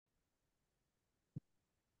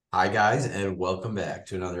Hi, guys, and welcome back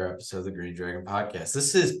to another episode of the Green Dragon Podcast.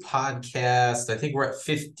 This is podcast, I think we're at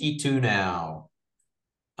 52 now.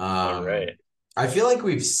 All right. I feel like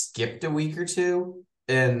we've skipped a week or two,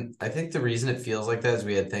 and I think the reason it feels like that is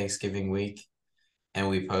we had Thanksgiving week, and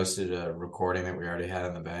we posted a recording that we already had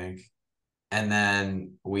in the bank. And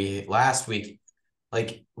then last week,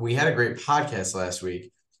 we had a great podcast last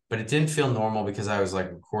week, but it didn't feel normal because I was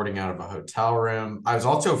recording out of a hotel room. I was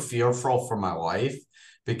also fearful for my life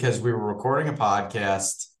because we were recording a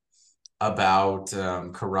podcast about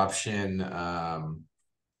corruption at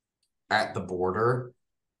the border,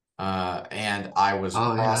 and I was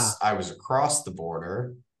across the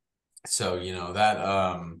border, so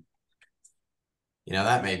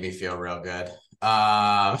that made me feel real good.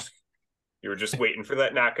 You were just waiting for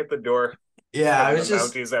that knock at the door. Yeah, I Having was the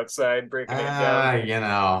just Mounties outside breaking it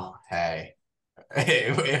down. hey,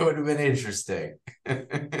 it would have been interesting.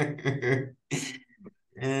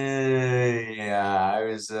 Yeah, I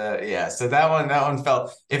was yeah, so that one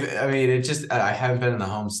felt if I mean it just I haven't been in the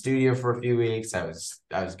home studio for a few weeks. I was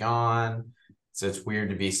gone. So it's weird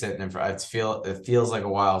to be sitting in front. It feels like a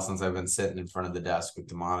while since I've been sitting in front of the desk with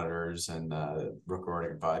the monitors and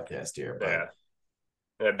recording a podcast here. Yeah.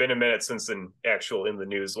 But It's been a minute since an actual in the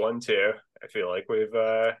news one too. I feel like we've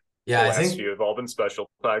the yeah, I last think few have all been special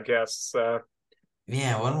podcasts.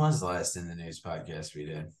 yeah, when was the last in the news podcast we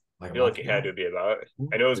did? Like I a feel month like it had ago? to be about.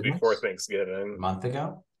 I know it was before Goodness. A Thanksgiving. month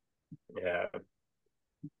ago? Yeah.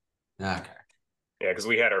 Okay. Yeah, because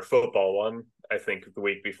we had our football one, I think, the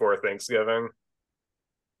week before Thanksgiving.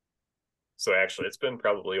 So actually it's been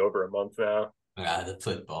probably over a month now. The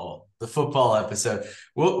football episode.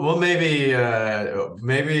 We'll maybe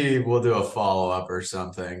we'll do a follow up or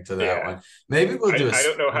something to that Yeah. one. Maybe we'll do a I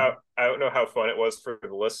don't know how fun it was for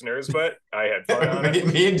the listeners, but I had fun on it.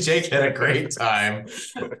 me and Jake had a great time.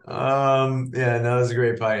 Yeah, no, it was a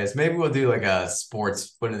great podcast. Maybe we'll do like a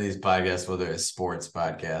sports one of these podcasts. We'll do a sports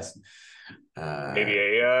podcast.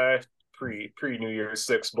 Maybe a pre New Year's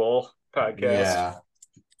Six Bowl podcast. Yeah,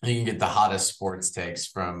 you can get the hottest sports takes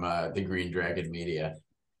from the Green Dragon Media.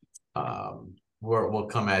 We'll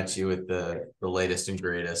come at you with the latest and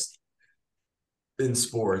greatest in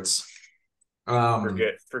sports.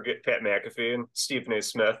 Forget Pat McAfee and Stephen A.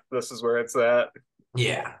 Smith. This is where it's at.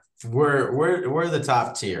 Yeah, we're the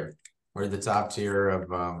top tier. We're the top tier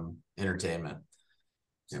of entertainment.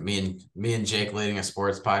 Yeah, me and Jake leading a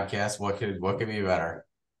sports podcast. What could be better?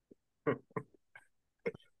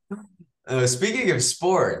 Speaking of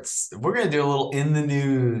sports, we're gonna do a little in the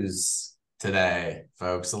news today,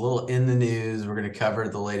 folks. A little in the news. We're gonna cover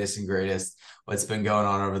the latest and greatest. What's been going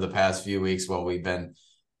on over the past few weeks while we've been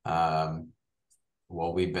um,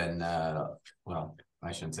 well,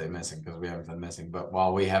 I shouldn't say missing because we haven't been missing, but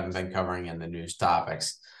while we haven't been covering in the news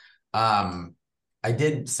topics, I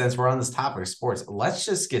did, since we're on this topic of sports, let's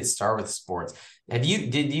just get started with sports. Did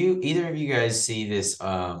you either of you guys see this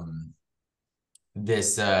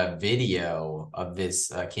video of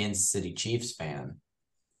this Kansas City Chiefs fan?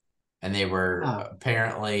 And they were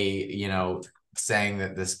apparently, saying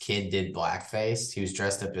that this kid did blackface. He was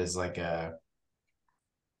dressed up as like a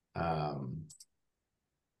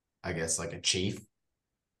I guess like a chief,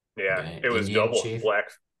 like Yeah, an it was Indian double chief.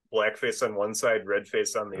 blackface on one side, red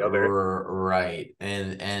face on the other. Right.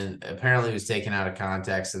 And apparently it was taken out of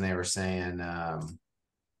context and they were saying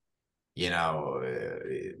you know,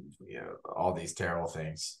 all these terrible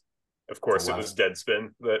things. Of The course, it left. was Deadspin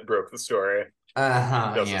that broke the story.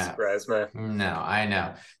 Doesn't Yeah. surprise me. No, I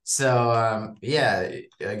know. So yeah,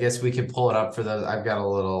 I guess we could pull it up for those. I've got a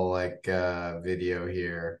little video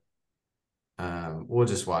here. We'll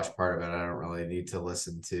just watch part of it. I don't really need to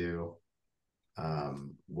listen to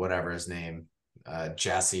whatever his name,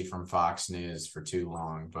 Jesse from Fox News for too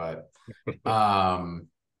long, but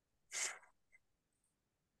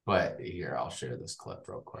here, I'll share this clip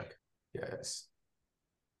real quick. Yes.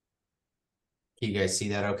 Can you guys see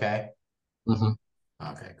that okay?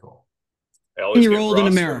 Okay, cool. I always get Year-old in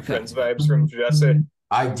Ross from America. Friends vibes from Jesse.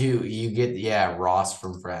 I do. You get, yeah, Ross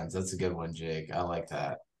from Friends. That's a good one, Jake. I like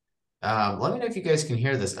that. Let me know if you guys can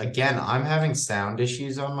hear this. Again, I'm having sound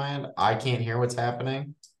issues on my end. I can't hear what's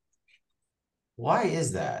happening. Why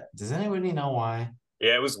is that? Does anybody know why?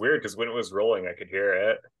 Yeah, it was weird because when it was rolling, I could hear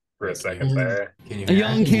it for a Wait, second there. Can you A hear it?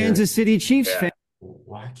 young Kansas City Chiefs Yeah. fan.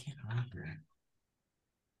 Why can't I hear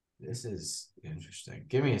it? This is interesting.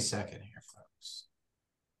 Give me a second here, folks.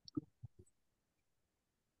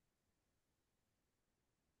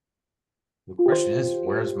 The question is,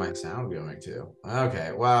 where's my sound going to?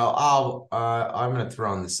 Okay, well, I'm gonna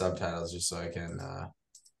throw on the subtitles just so I can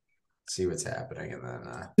see what's happening, and then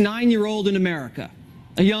 9-year-old in America.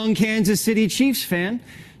 A young Kansas City Chiefs fan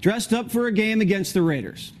dressed up for a game against the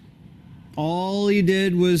Raiders. All he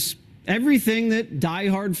did was everything that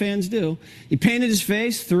diehard fans do. He painted his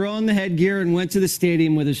face, threw on the headgear, and went to the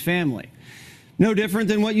stadium with his family. No different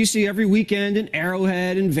than what you see every weekend in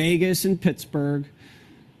Arrowhead and Vegas and Pittsburgh.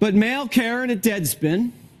 But male Karen at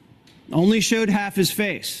Deadspin only showed half his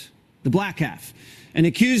face, the black half, and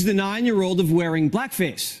accused the 9-year-old of wearing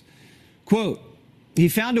blackface. Quote, he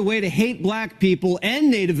found a way to hate black people and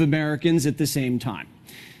Native Americans at the same time.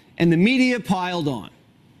 And the media piled on.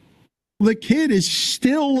 The kid is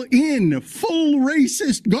still in full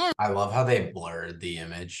racist garb. I love how they blurred the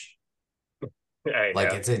image.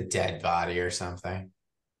 Like it's a dead body or something.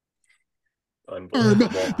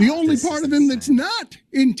 The only part of him that's not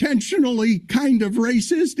intentionally kind of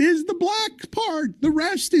racist is the black part. The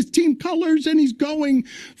rest is team colors, and he's going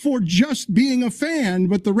for just being a fan,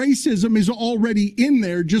 but the racism is already in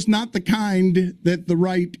there, just not the kind that the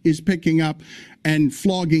right is picking up and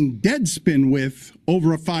flogging Deadspin with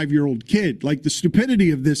over a 5-year-old kid. Like, the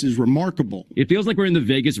stupidity of this is remarkable. It feels like we're in the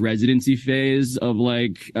Vegas residency phase of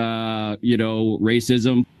racism.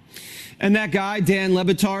 And that guy, Dan Le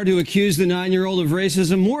Batard, who accused the 9-year-old of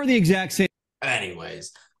racism, wore the exact same.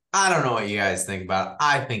 Anyways, I don't know what you guys think about it.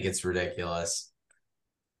 I think it's ridiculous.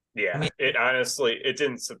 Yeah, it honestly, it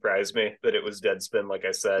didn't surprise me that it was Deadspin. Like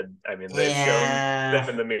I said, I mean, they've shown, them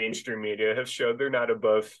in the mainstream media have showed they're not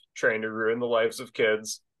above trying to ruin the lives of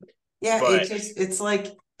kids. Yeah, but it's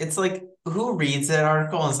like who reads that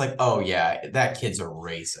article and it's like, oh yeah, that kid's a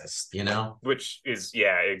racist, you know? Which is,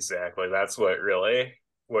 yeah, exactly. That's what really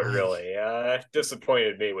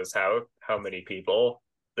disappointed me was how many people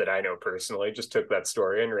that I know personally just took that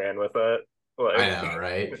story and ran with it. Like, I know,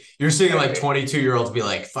 right? You're seeing like 22-year-olds be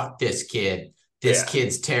like, fuck this kid. This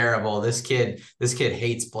kid's terrible. This kid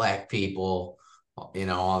hates black people. You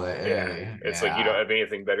know, all that. Yeah. It's like you don't have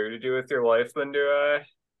anything better to do with your life than to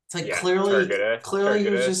it's like clearly he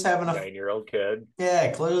was just having a 9-year-old kid.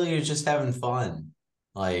 Yeah, clearly he was just having fun.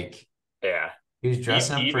 Like, yeah. He was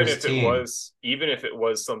dressing up for his team. Even if it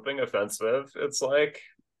was something offensive, it's like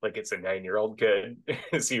it's a 9-year-old kid.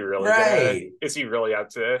 Is he really is he really out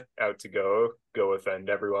to go offend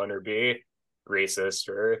everyone or be racist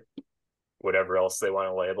or whatever else they want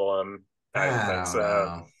to label him? I don't think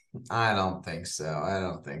so. I don't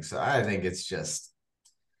think so. I think it's just,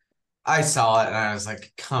 I saw it and I was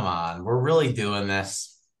like, come on, we're really doing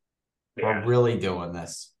this. Yeah. We're really doing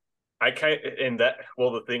this.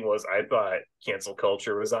 The thing was, I thought cancel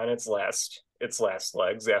culture was on its last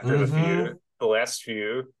legs after the last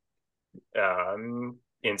few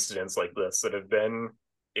incidents like this that have been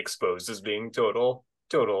exposed as being total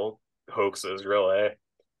hoaxes, really,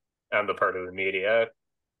 on the part of the media.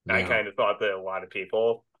 Yeah. I kind of thought that a lot of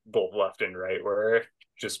people, both left and right, were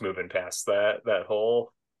just moving past that whole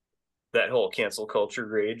cancel culture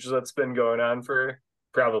rage that's been going on for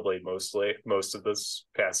probably most of this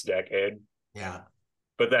past decade. Yeah.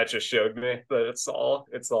 But that just showed me that it's all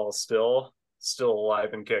still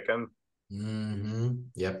alive and kicking. Mm-hmm.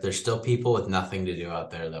 Yep. There's still people with nothing to do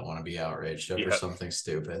out there that want to be outraged over something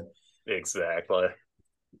stupid. Exactly.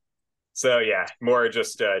 So yeah, more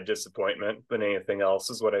just disappointment than anything else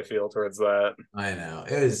is what I feel towards that. I know.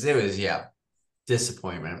 It was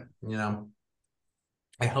disappointment, you know.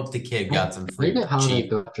 I hope the kid got some free how cheap. they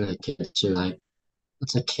go after the kid too. Like,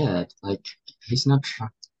 it's a kid. Like, he's not trying.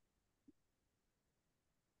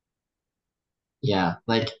 Yeah,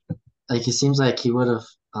 like it seems like he would have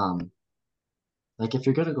like, if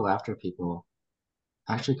you're gonna go after people,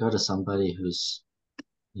 actually go to somebody who's,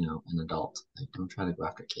 an adult. Like, don't try to go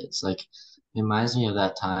after kids. Like, it reminds me of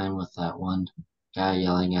that time with that one guy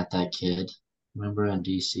yelling at that kid. Remember in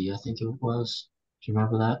DC, I think it was. Do you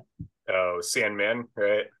remember that? Oh, Sandman,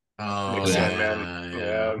 right? Oh, Sandman.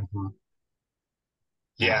 Yeah. Mm-hmm.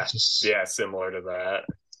 Yeah, similar to that.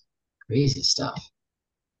 Crazy stuff.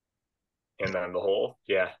 And then the whole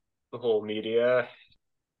media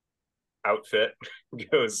outfit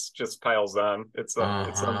just piles on. It's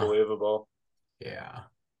unbelievable. Yeah.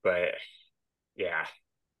 But yeah,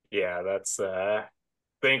 that's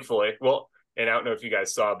thankfully. Well, and I don't know if you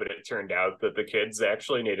guys saw, but it turned out that the kid's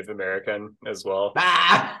actually Native American as well.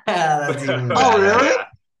 That's even better. Oh, really?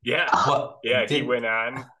 Yeah. He went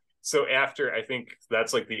on. So after, I think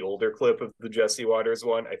that's like the older clip of the Jesse Waters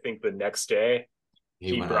one. I think the next day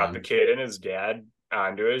he brought the kid and his dad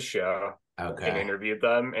onto his show and interviewed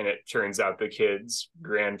them. And it turns out the kid's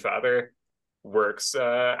grandfather works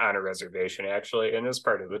on a reservation actually and is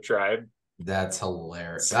part of the tribe. That's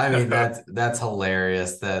hilarious. I mean, that's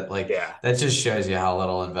hilarious. That that just shows you how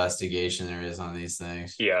little investigation there is on these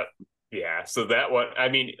things. Yeah. Yeah, so that one, I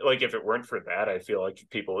mean, like if it weren't for that, I feel like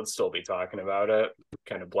people would still be talking about it,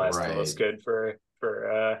 kind of blasting this Right. kid for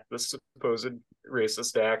the supposed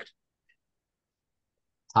racist act.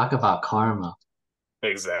 Talk about karma.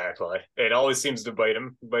 Exactly. It always seems to bite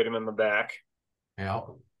him in the back. Yeah.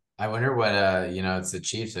 I wonder what it's the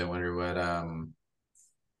Chiefs. I wonder what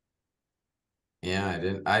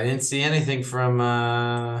yeah, I didn't see anything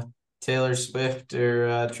from Taylor Swift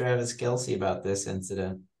or Travis Kelce about this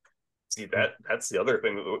incident. See, that's the other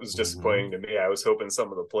thing that was Mhm. disappointing to me. I was hoping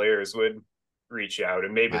some of the players would reach out,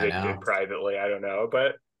 and maybe I they did know. privately. I don't know,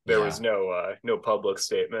 but there was Yeah. no public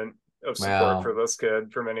statement of support for Well, this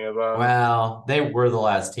kid from any of them. well, they were the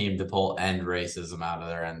last team to pull end racism out of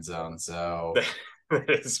their end zone, so That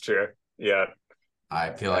is true. Yeah,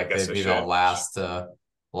 I feel I like guess they'd I be the should.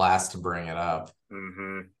 last to bring it up.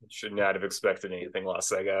 Should not have expected anything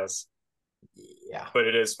less, I guess. Yeah. But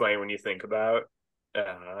it is funny when you think about.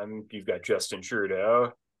 You've got Justin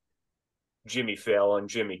Trudeau, Jimmy Fallon,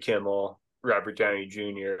 Jimmy Kimmel, Robert Downey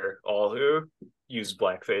Jr., all who used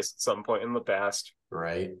blackface at some point in the past.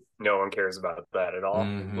 Right. No one cares about that at all.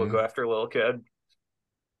 We'll go Mm-hmm. after a little kid.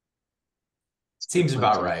 It's a good Seems point,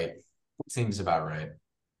 about too. right. Seems about right.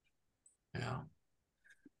 Yeah.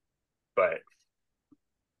 But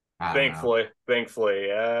I don't know. thankfully,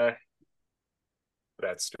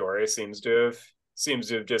 that story seems to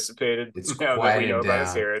have dissipated It's now that we quieted know about his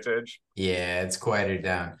down. heritage. Yeah, it's quieted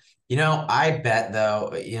down. I bet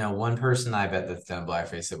though, one person I bet that's done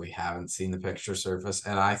blackface that we haven't seen the picture surface,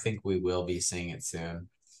 and I think we will be seeing it soon.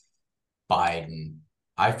 Biden.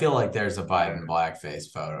 I feel like there's a Biden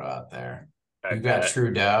blackface photo out there. I You've got bet.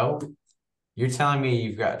 Trudeau. You're telling me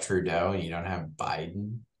you've got Trudeau and you don't have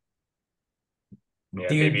Biden? Yeah,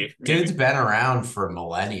 Dude's maybe. been around for a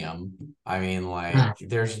millennium. I mean, like,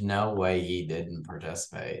 there's no way he didn't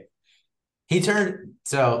participate.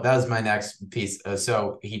 So that was my next piece.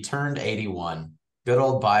 So he turned 81. Good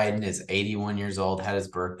old Biden is 81 years old, had his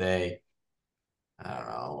birthday, I don't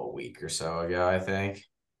know, a week or so ago, I think.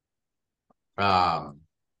 Um,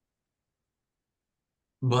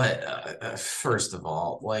 but first of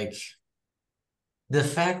all, like the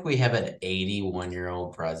fact we have an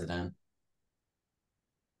 81-year-old president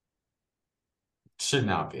should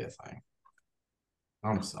not be a thing.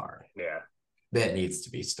 I'm sorry. Yeah. That needs to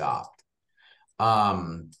be stopped.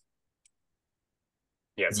 Um,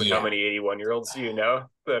 Yeah, it's like how yeah. many 81-year-olds do you know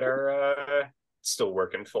that are still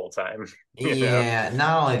working full time? You know? Yeah,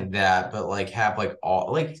 not only that, but like have like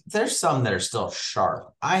all like there's some that are still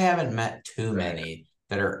sharp. I haven't met too Right. many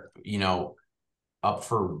that are, up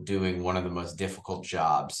for doing one of the most difficult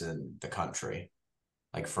jobs in the country.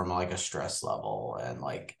 Like from like a stress level and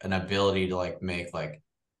like an ability to like make like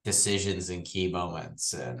decisions in key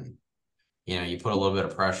moments. And you put a little bit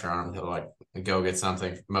of pressure on them to like go get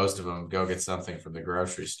something. Most of them go get something from the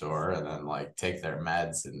grocery store and then like take their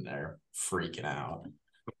meds and they're freaking out.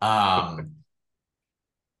 Um,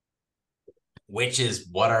 which is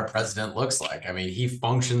what our president looks like. I mean, he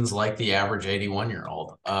functions like the average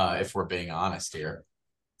 81-year-old, if we're being honest here.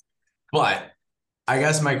 But I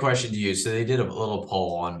guess my question to you, so they did a little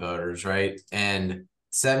poll on voters, right? And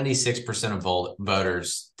 76% of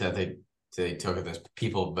voters that they took at this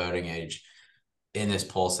people of voting age in this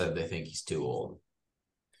poll said they think he's too old.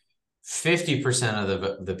 50%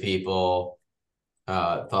 of the people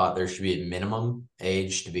thought there should be a minimum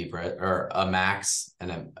age to be or a max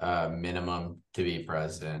and a minimum to be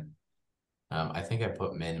president. I think I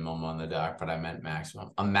put minimum on the doc, but I meant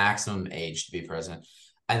maximum. A maximum age to be president.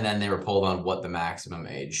 And then they were polled on what the maximum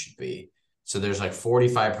age should be. So there's like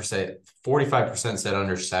 45% said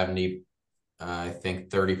under 70. I think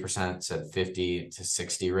 30% said 50 to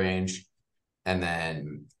 60 range. And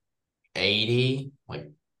then 80, like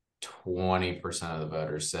 20% of the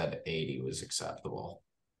voters said 80 was acceptable.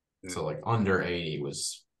 So like under 80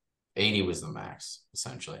 was the max,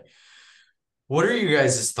 essentially. What are you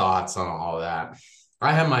guys' thoughts on all of that?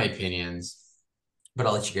 I have my opinions, but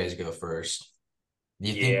I'll let you guys go first. Do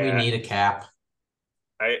you think we Yeah, need a cap?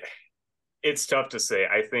 I it's tough to say.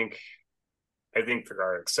 I think there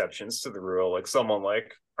are exceptions to the rule, like someone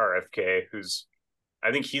like RFK, who's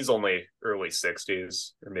I think he's only early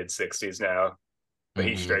 60s or mid 60s now, but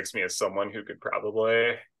he Mm-hmm. strikes me as someone who could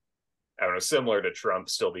probably, I don't know, similar to Trump,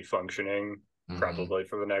 still be functioning Mm-hmm. probably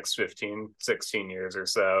for the next 15, 16 years or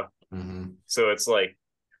so. Mm-hmm. So it's like,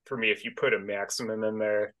 for me, if you put a maximum in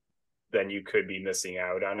there, then you could be missing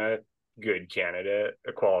out on a good candidate,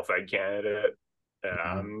 a qualified candidate,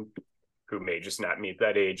 Mm-hmm. who may just not meet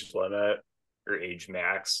that age limit or age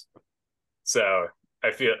max. So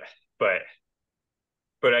I feel, but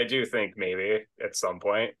I do think maybe at some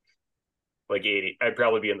point, like 80. I'd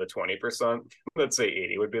probably be in the 20%. Let's say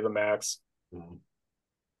 80 would be the max.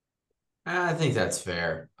 I think that's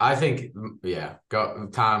fair. I think, yeah. Go,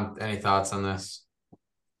 Tom. Any thoughts on this?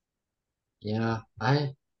 Yeah, I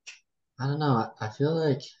don't know. I feel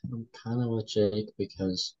like I'm kind of with Jake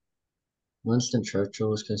because Winston Churchill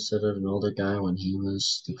was considered an older guy when he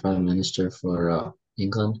was the prime minister for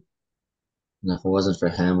England. And if it wasn't for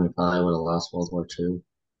him, we probably would have lost World War II.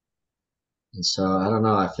 And so I don't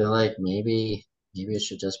know. I feel like maybe it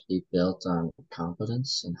should just be built on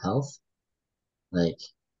competence and health. Like,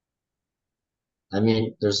 I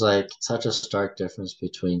mean, there's like such a stark difference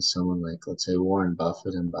between someone like, let's say, Warren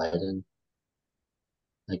Buffett and Biden.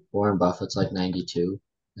 Like Warren Buffett's like 92,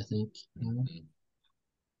 I think. You know? I'm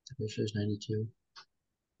pretty sure he's 92.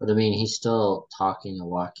 But I mean, he's still talking and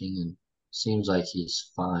walking and seems like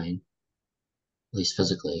he's fine, at least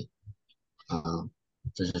physically.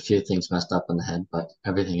 There's a few things messed up in the head, but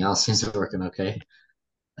everything else seems to be working okay.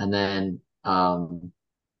 And then,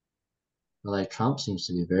 like Trump seems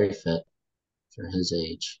to be very fit for his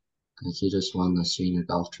age. Like he just won the senior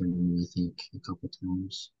golf tournament, I think, a couple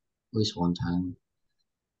times, at least one time.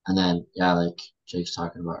 And then, yeah, like Jake's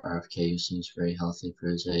talking about RFK, who seems very healthy for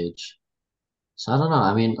his age. So I don't know.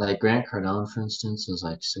 I mean, like Grant Cardone, for instance, is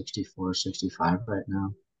like 64, 65 right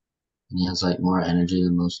now. And he has like more energy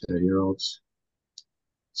than most 30-year-olds.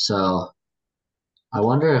 So I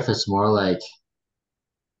wonder if it's more like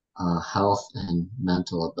health and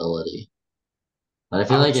mental ability. But I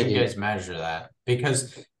feel How like would if you you, guys measure that?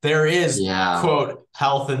 Because there is, yeah, quote,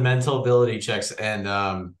 health and mental ability checks, and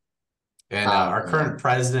our yeah, current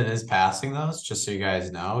president is passing those, just so you guys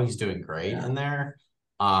know. He's doing great yeah, in there.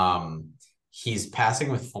 Um, he's passing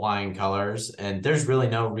with flying colors, and there's really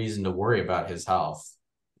no reason to worry about his health.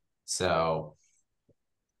 So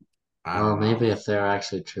I well, don't know. maybe if they're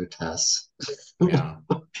actually true tests. Yeah.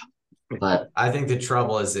 But I think the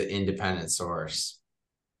trouble is the independent source.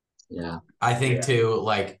 yeah, I think Yeah. too,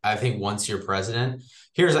 like I think once you're president,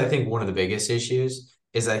 here's I think one of the biggest issues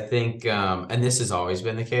is I think and this has always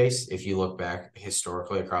been the case if you look back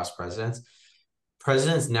historically across presidents,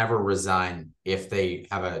 presidents never resign if they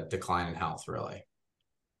have a decline in health, really.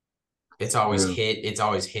 true. It's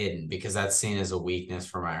always hidden because that's seen as a weakness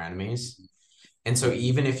from our enemies. And so Mhm.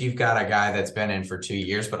 even if you've got a guy that's been in for 2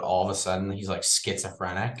 years, but all of a sudden he's like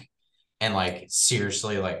schizophrenic and like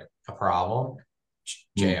seriously like a problem,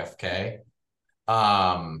 Mm. JFK,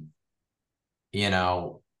 um, you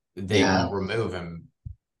know, they Yeah, won't remove him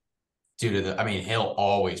due to I mean, he'll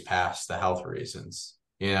always pass the health reasons,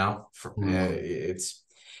 mm,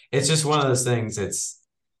 it's just one of those things. It's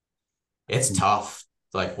mm, tough.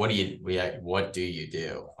 Like, what do you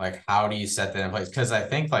do? Like, how do you set that in place? Because I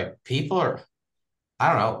think like people are,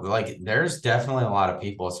 I don't know, like there's definitely a lot of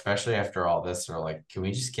people, especially after all this, are like, can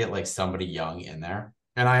we just get like somebody young in there?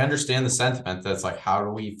 And I understand the sentiment that's like, how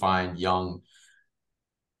do we find young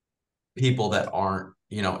people that aren't,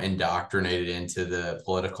 indoctrinated into the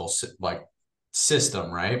political like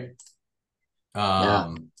system, right? yeah,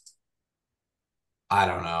 Um, I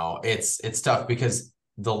don't know. It's tough because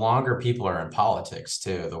the longer people are in politics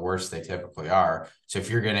too, the worse they typically are. So if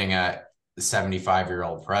you're getting a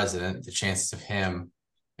 75-year-old president, the chances of him,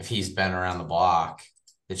 if he's been around the block,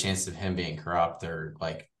 the chances of him being corrupt are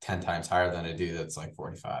like 10 times higher than a dude that's like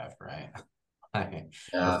 45, right? or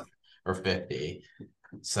yeah, or 50.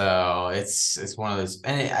 So it's one of those,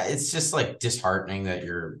 and it's just like disheartening that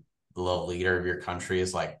the leader of your country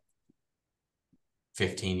is like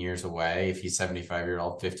 15 years away. If he's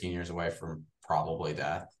 75-year-old, 15 years away from probably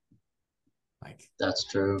death. Like that's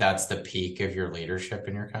true. that's the peak of your leadership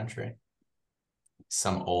in your country.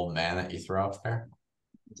 Some old man that you throw up there.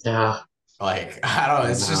 Yeah, Like, I don't know,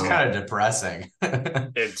 I it's just know. kind of depressing.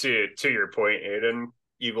 And to your point, Aiden,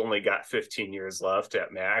 you've only got 15 years left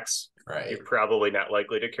at max. Right. You're probably not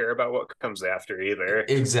likely to care about what comes after either.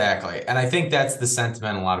 Exactly. And I think that's the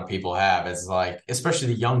sentiment a lot of people have is like, especially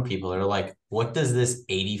the young people, they're like, what does this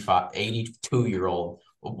 85, 82-year-old,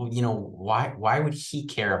 why would he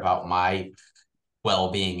care about my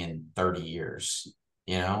well-being in 30 years?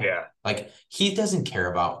 Yeah. Like he doesn't care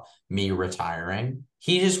about me retiring.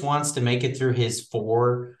 He just wants to make it through his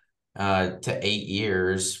 4 to 8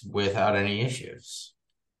 years without any issues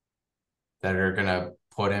that are gonna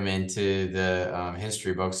put him into the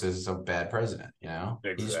history books as a bad president. He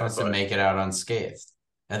just wants to Exactly. make it out unscathed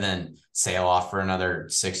and then sail off for another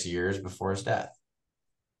 6 years before his death.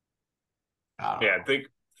 Yeah, I think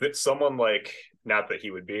that someone like, not that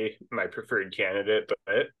he would be my preferred candidate,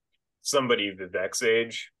 but somebody Vivek's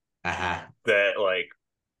age Uh-huh. that, like,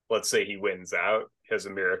 let's say he wins out, has a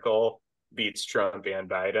miracle, beats Trump and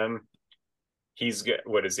Biden. he's got,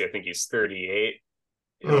 what is he? I think he's 38.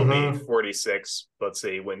 He'll be 46. Let's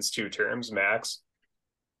say he wins 2 terms max.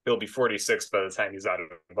 He'll be 46 by the time he's out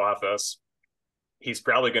of office. He's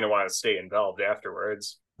probably going to want to stay involved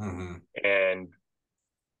afterwards. And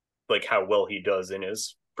like how well he does in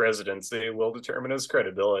his presidency will determine his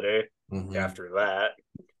credibility after that.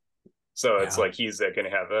 So it's like he's going to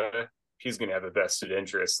have a vested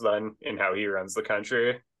interest then in how he runs the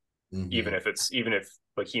country, even if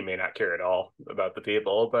like he may not care at all about the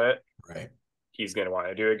people, but he's going to want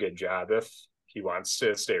to do a good job if he wants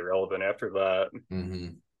to stay relevant after that.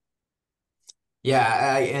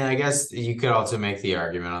 Yeah, and I guess you could also make the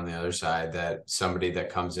argument on the other side that somebody that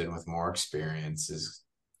comes in with more experience is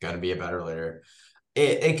going to be a better leader.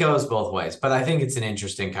 It goes both ways, but I think it's an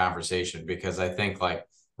interesting conversation because I think like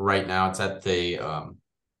right now it's at the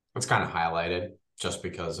it's kind of highlighted just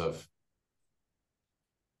because of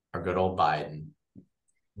our good old Biden.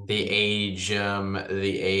 The age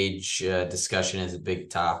discussion is a big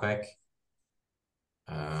topic.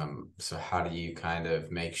 So how do you kind of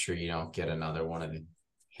make sure you don't get another one of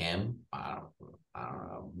him? I don't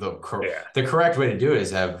know. The correct way to do it is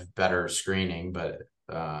have better screening, but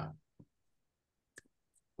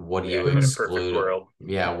what do you exclude?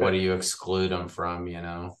 Yeah, what do you exclude them from? I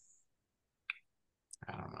don't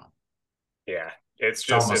know. Yeah, it's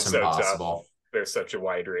almost impossible. So tough. There's such a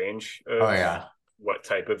wide range of what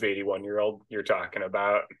type of 81-year-old you're talking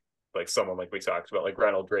about. Like someone like we talked about, like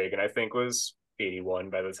Ronald Reagan, I think was 81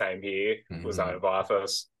 by the time he was out of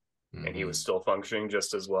office, and he was still functioning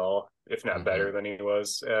just as well, if not better than he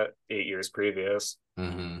was at 8 years previous.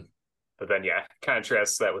 But then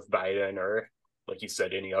contrast that with Biden, or like you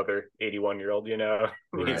said, any other 81-year-old,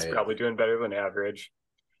 he's probably doing better than average.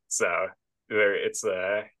 So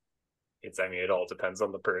I mean, it all depends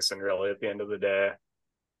on the person really at the end of the day.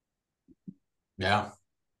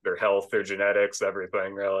 Their health, their genetics,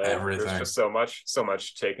 everything really. There's just so much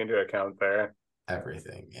to take into account there.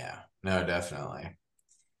 Everything. No, definitely.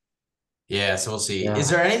 So we'll see. Is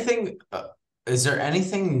there anything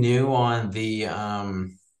new on the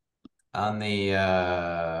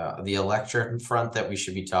election front that we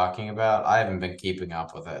should be talking about? I haven't been keeping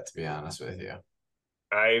up with it, to be honest with you.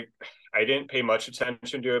 I didn't pay much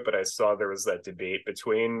attention to it, but I saw there was that debate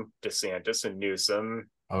between DeSantis and Newsom.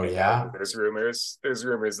 Oh, yeah? There's rumors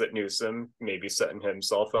that Newsom may be setting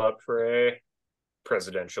himself up for a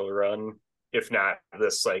presidential run. If not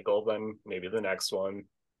this cycle, then maybe the next one.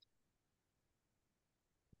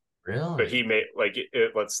 Really? But he may, like,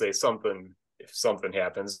 let's say if something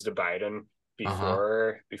happens to Biden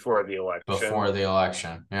before the election. Before the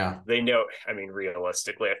election, yeah. They know, I mean,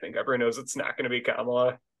 realistically, I think everyone knows it's not going to be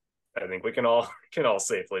Kamala. I think we can all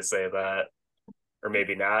safely say that. Or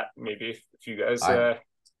maybe not. Maybe if you guys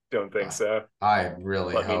don't think so. I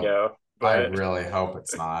really let me know. But, I really hope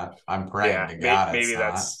it's not. I'm praying to God it's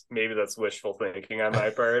not. Maybe that's wishful thinking on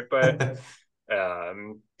my part, but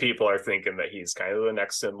people are thinking that he's kind of the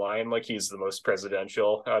next in line, like he's the most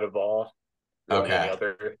presidential out of all. Any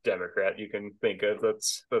other Democrat you can think of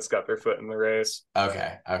that's got their foot in the race.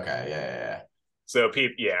 Okay. Yeah. So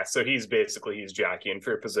he's jockeying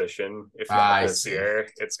for position. If not this year,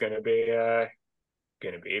 it's gonna be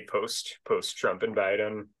post Trump and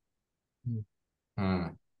Biden.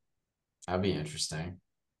 That'd be interesting.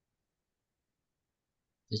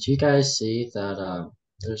 Did you guys see that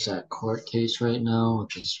there's that court case right now with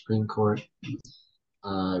the Supreme Court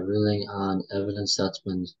ruling on evidence that's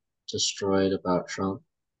been destroyed about Trump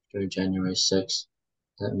during January 6th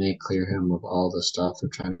that may clear him of all the stuff they're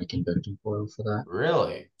trying to convict him for that?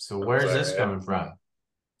 Really? So where's this coming from?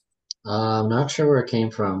 I'm not sure where it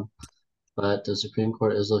came from, but the Supreme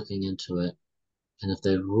Court is looking into it. And if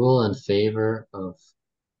they rule in favor of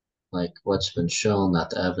like what's been shown,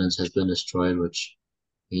 that the evidence has been destroyed, which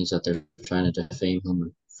means that they're trying to defame him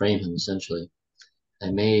and frame him essentially, they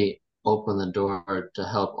may open the door to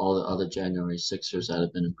help all the other January 6ers that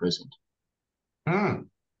have been imprisoned.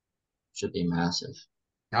 Should be massive.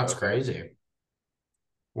 That's crazy.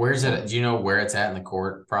 Where's it? Do you know where it's at in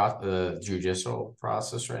the judicial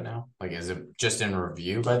process right now? Like, is it just in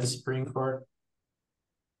review by the Supreme Court?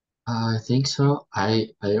 I think so. I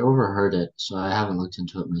overheard it, so I haven't looked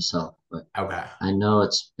into it myself, but I know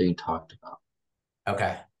it's being talked about.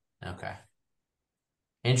 Okay.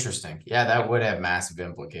 Interesting. Yeah, that would have massive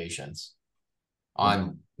implications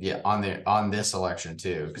on this election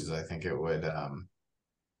too, because I think it would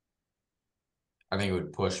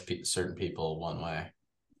push certain people one way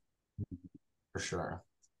for sure.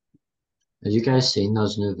 Have you guys seen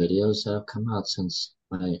those new videos that have come out since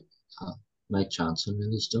Mike Johnson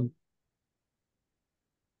released them?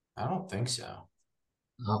 I don't think so.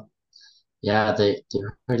 Oh, Yeah, they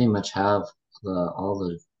pretty much have all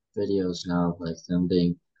the videos now of like them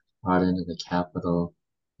being brought into the Capitol,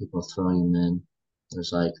 people throwing them in.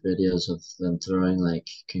 There's like videos of them throwing like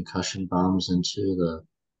concussion bombs into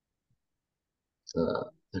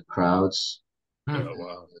the crowds. Oh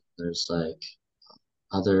wow. There's like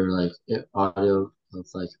other like audio of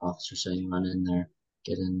like officers saying run in there,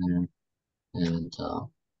 get in there, and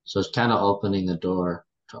so it's kind of opening the door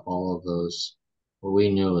to all of those what we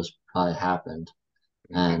knew was probably happened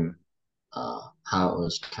and how it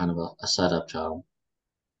was kind of a setup job.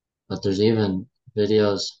 But there's even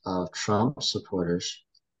videos of Trump supporters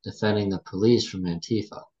defending the police from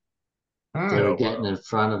Antifa. They were Oh getting wow. in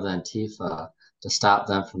front of Antifa to stop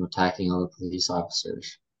them from attacking all the police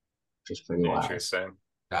officers, which is pretty wild. Interesting.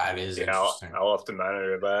 That is Yeah, interesting. I'll have to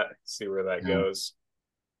monitor that, see where that Yeah. goes.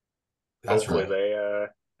 That's Hopefully right. they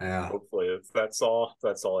Yeah. hopefully if that's all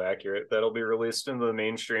accurate, that'll be released into the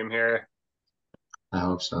mainstream here. I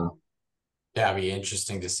hope so. Yeah, it'd be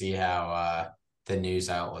interesting to see how the news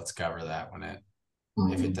outlets cover that when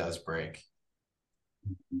if it does break.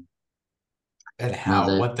 And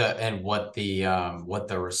how what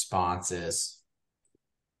the response is.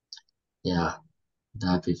 Yeah,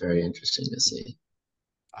 that'd be very interesting to see.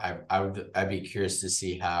 I'd be curious to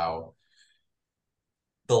see how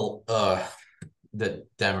the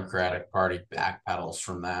Democratic Party backpedals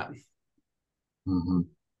from that.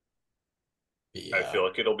 Yeah. I feel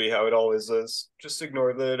like it'll be how it always is. Just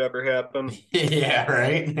ignore that it ever happened. Yeah,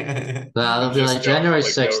 right. They'll be like January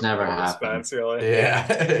 6th never happened. Really. Yeah,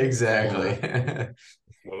 exactly. Yeah.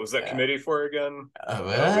 What was that committee for again? We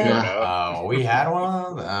don't know. We had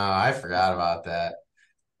one. Oh, I forgot about that.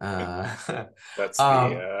 That's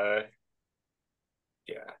the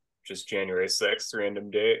just January 6th, random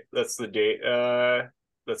date. That's the date.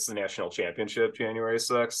 That's the national championship, January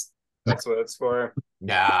 6th. That's what it's for.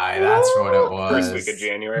 Yeah, that's what it was. First week of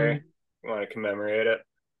January. Want to commemorate it.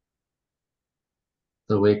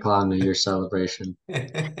 The week-long New Year celebration.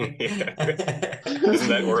 Isn't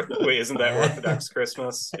that Orthodox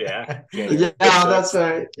Christmas? Yeah. Yeah, that's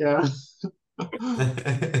right. Yeah.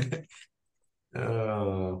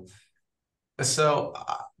 So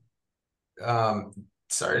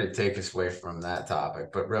sorry to take us away from that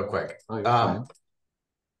topic, but real quick.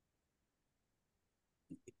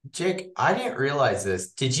 Jake, I didn't realize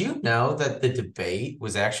this. Did you know that the debate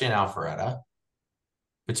was actually in Alpharetta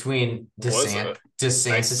between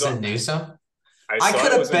DeSantis and Newsom? I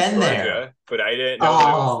could have been there, but I didn't know that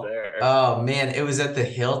it was there. Oh man, it was at the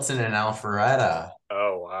Hilton in Alpharetta.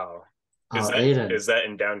 Oh wow. Is that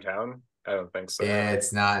in downtown? I don't think so. Yeah,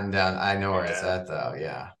 it's not in downtown. I know where it's at though.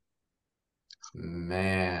 Yeah.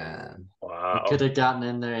 Man. Wow. You could have gotten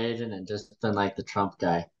in there, Aiden, and just been like the Trump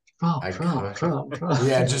guy. Trump.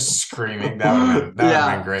 Yeah, just screaming. That would have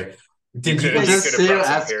been great. Did you just see him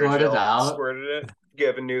escorted out? Escorted it.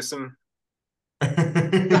 Gavin Newsom.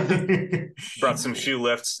 Brought some extra shoe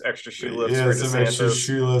lifts for DeSantis. Extra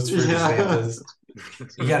shoe lifts for DeSantis.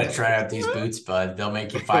 You got to try out these boots, bud. They'll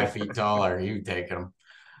make you 5 feet taller. You take them.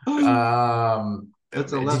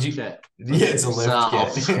 It's a lift kit. Yeah, it's a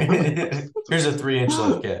lift kit. Here's a 3-inch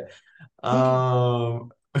lift kit.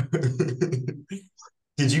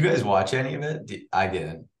 Did you guys watch any of it? I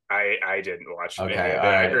didn't. I didn't watch any of it.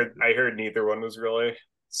 Right. I heard neither one was really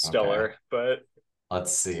stellar, but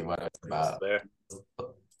let's see what it's about.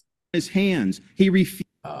 His hands. He refused.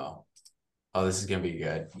 Oh, this is going to be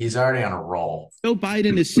good. He's already on a roll. Joe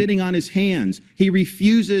Biden is sitting on his hands. He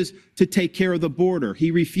refuses to take care of the border.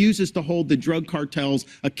 He refuses to hold the drug cartels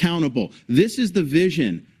accountable. This is the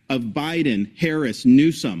vision of Biden, Harris,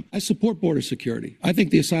 Newsom. I support border security. I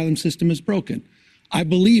think the asylum system is broken. I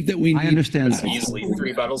believe that we need... I understand that. Easily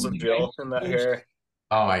 3 bottles of Jill in that hair.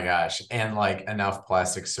 Oh my gosh. And like enough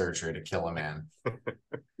plastic surgery to kill a man.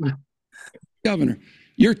 Governor,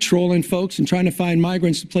 you're trolling folks and trying to find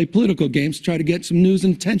migrants to play political games to try to get some news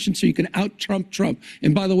and attention so you can out-Trump Trump.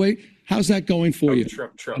 And by the way, how's that going for you?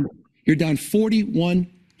 Trump. You're down 41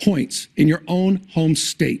 points in your own home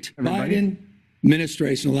state. Everybody? Biden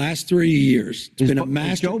administration the last 3 years. It's been a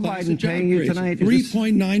master Joe class Biden of job paying you creation. tonight?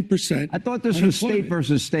 3.9%. I thought this was state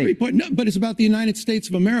versus state. No, but it's about the United States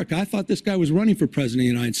of America. I thought this guy was running for president of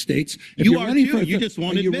the United States. If you are running too. You just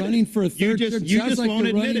won't admit it. Running for a third? You just won't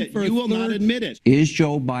admit it. You will not admit it. Is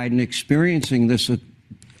Joe Biden experiencing this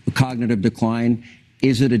cognitive decline?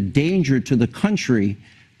 Is it a danger to the country?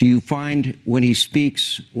 Do you find when he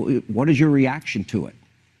speaks, what is your reaction to it?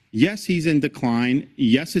 Yes, he's in decline.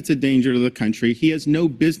 Yes, it's a danger to the country. He has no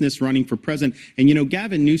business running for president. And, you know,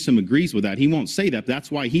 Gavin Newsom agrees with that. He won't say that. But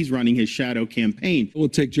that's why he's running his shadow campaign. We'll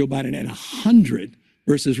take Joe Biden at 100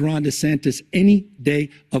 versus Ron DeSantis any day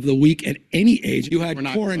of the week at any age. You had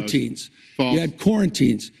quarantines. You had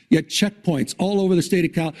quarantines. You had checkpoints all over the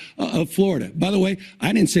state of Florida. By the way,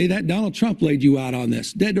 I didn't say that. Donald Trump laid you out on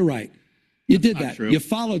this, dead to right. You did that. You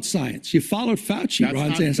followed science. You followed Fauci,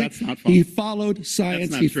 Ron DeSantis. That's not false. He followed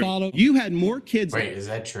science. He followed. You had more kids. Wait, is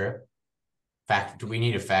that true? Do we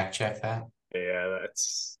need to fact check that? Yeah,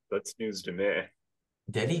 that's news to me.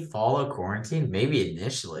 Did he follow quarantine? Maybe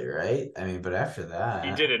initially, right? I mean, but after that,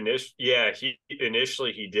 he did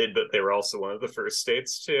initially he did, but they were also one of the first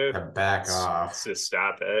states to back off to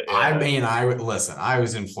stop it. Yeah. I mean, I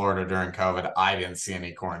was in Florida during COVID. I didn't see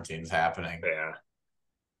any quarantines happening. Yeah.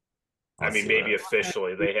 I mean, maybe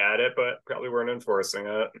officially they had it, but probably weren't enforcing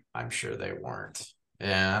it. I'm sure they weren't.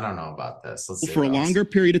 Yeah, I don't know about this. Let's see for a longer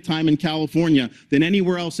period of time in California than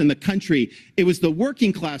anywhere else in the country. It was the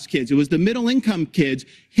working class kids. It was the middle income kids.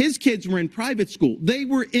 His kids were in private school. They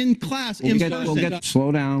were in class in person.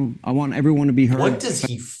 Slow down. I want everyone to be heard. What does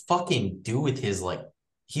he fucking do with his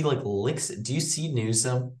he licks it? Do you see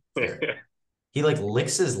Newsom? He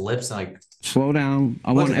licks his lips and slow down.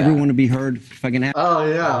 I want everyone to be heard. If I can ask. Oh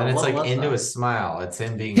yeah. And it's into a smile. It's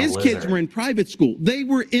him being his kids were in private school. They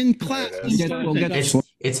were in class.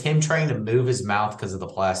 It's him trying to move his mouth because of the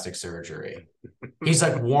plastic surgery. He's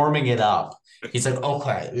warming it up. He's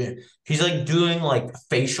okay. He's doing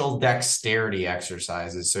facial dexterity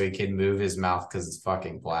exercises so he can move his mouth because it's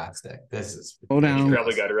fucking plastic. This is slow down. You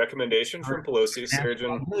probably got a recommendation from Pelosi's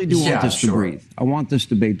surgeon. I really do want this to breathe. I want this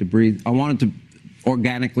debate to breathe. I want it to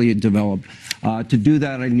organically develop. To do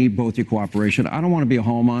that, I need both your cooperation. I don't want to be a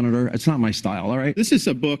hall monitor. It's not my style, all right? This is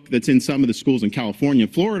a book that's in some of the schools in California.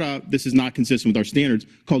 Florida, this is not consistent with our standards,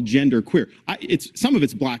 called Gender Queer. Some of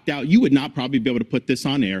it's blacked out. You would not probably be able to put this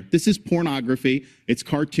on air. This is pornography. It's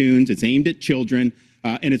cartoons. It's aimed at children,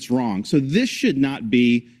 and it's wrong. So this should not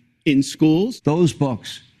be in schools. Those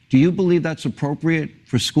books. Do you believe that's appropriate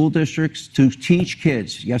for school districts to teach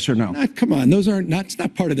kids? Yes or no? Come on, that's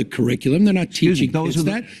not part of the curriculum. They're not teaching those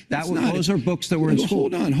kids those are books that were in school.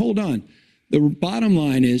 Hold on. The bottom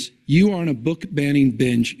line is you are on a book banning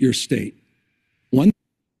binge, your state. I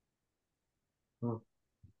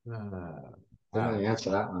didn't really answer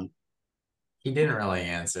that one. He didn't really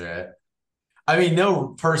answer it. I mean, no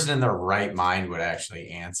person in their right mind would actually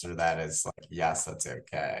answer that as yes, that's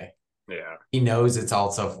okay. Yeah. He knows it's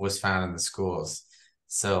also was found in the schools.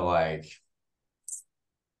 So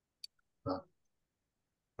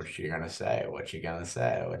what you gonna say? What you gonna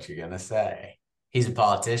say? What you gonna say? He's a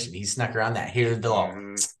politician. He snuck around that. Here's the law.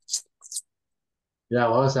 Yeah,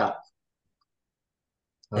 what was that?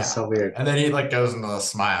 That's so weird. And then he goes into a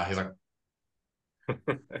smile. He's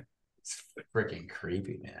it's freaking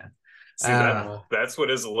creepy, man. See, that's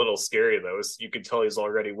what is a little scary though, is you could tell he's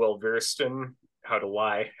already well versed in how to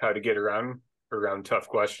lie, how to get around tough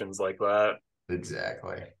questions like that.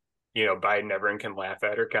 Exactly. Biden, everyone can laugh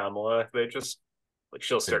at her. Kamala, they just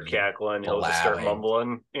she'll start cackling, he'll just start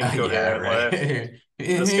mumbling incoherently.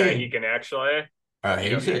 This guy, he can actually.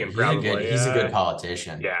 He's a good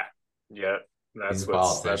politician. Yeah. That's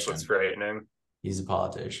what's frightening. He's a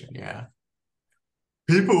politician. Yeah.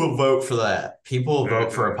 People will vote for that. People will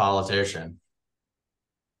vote for a politician.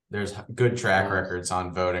 There's good track records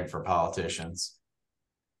on voting for politicians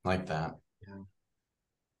like that. Yeah.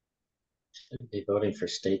 Should be voting for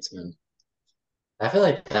statesmen. I feel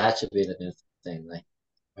like that should be the new thing.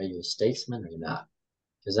 Are you a statesman or not?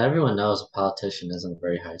 Because everyone knows a politician isn't a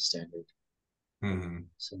very high standard. Mm-hmm.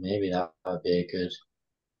 So maybe that would be a good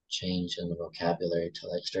change in the vocabulary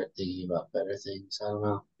to start thinking about better things. I don't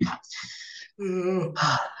know.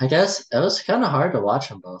 I guess it was kind of hard to watch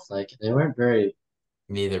them both. They weren't very.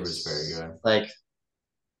 Neither was very good.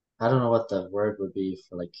 I don't know what the word would be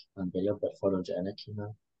for on video, but photogenic,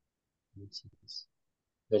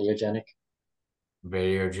 Videogenic.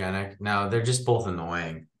 Videogenic. No, they're just both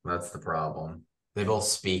annoying. That's the problem. They both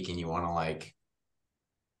speak and you want to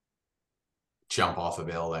jump off a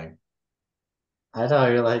building. I know,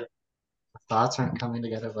 you're thoughts aren't coming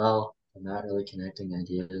together well. They're not really connecting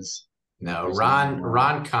ideas. No,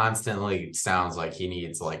 Ron constantly sounds like he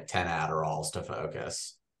needs 10 Adderalls to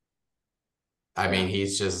focus. I mean,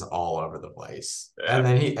 he's just all over the place. Yeah.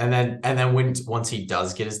 And then once he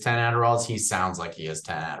does get his 10 Adderalls, he sounds like he has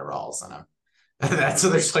 10 Adderalls in him. That's so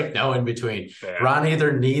there's no in between. Yeah. Ron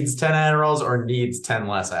either needs 10 Adderalls or needs 10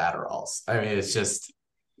 less Adderalls. I mean, it's just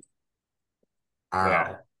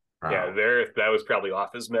that was probably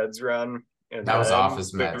off his meds, Ron. And that was off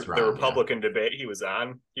his meds. The Republican debate he was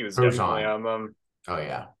on, he was definitely on them. Oh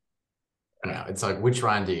yeah. Yeah, it's which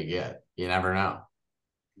Ron do you get? You never know.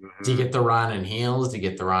 Mm-hmm. Do you get the Ron in heels? Do you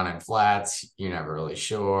get the Ron in flats? You're never really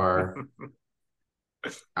sure.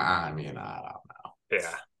 I mean, I don't know.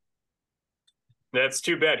 Yeah. That's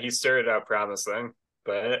too bad. He started out promising,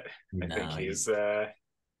 but I think he's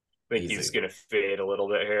gonna fade a little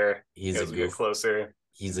bit here as we get closer.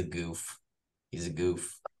 He's a goof. He's a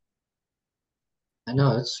goof. I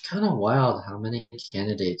know, it's kind of wild how many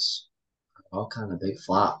candidates are all kind of big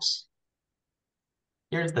flops.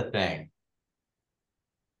 Here's the thing.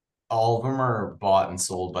 All of them are bought and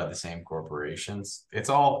sold by the same corporations. It's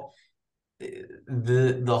all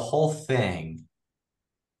the whole thing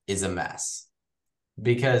is a mess.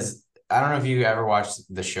 Because I don't know if you ever watched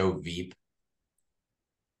the show Veep.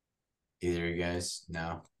 Either of you guys?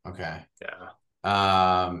 No. Okay. Yeah.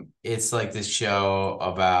 It's like this show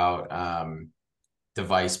about the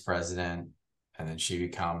vice president, and then she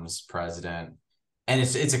becomes president, and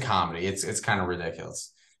it's a comedy. It's kind of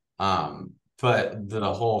ridiculous. But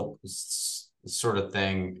the whole sort of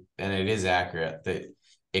thing, and it is accurate that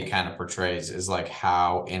it kind of portrays, is like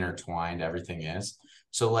how intertwined everything is.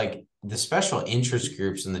 So like the special interest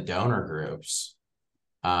groups and the donor groups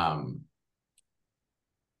are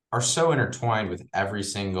so intertwined with every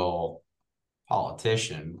single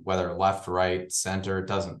politician, whether left, right, center, it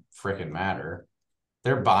doesn't freaking matter.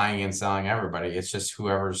 They're buying and selling everybody. It's just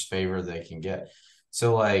whoever's favor they can get.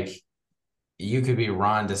 So like you could be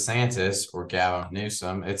Ron DeSantis or Gavin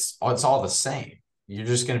Newsom. It's all the same. You're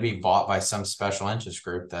just going to be bought by some special interest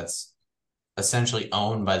group that's essentially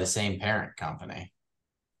owned by the same parent company.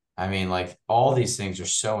 I mean, like all these things are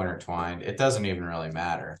so intertwined. It doesn't even really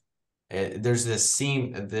matter. It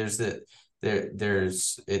seems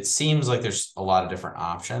like there's a lot of different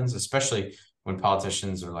options, especially when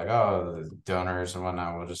politicians are like, oh, the donors and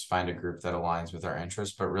whatnot, we'll just find a group that aligns with our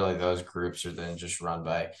interests. But really, those groups are then just run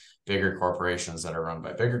by bigger corporations that are run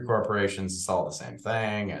by bigger corporations. It's all the same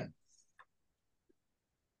thing. And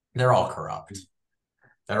they're all corrupt.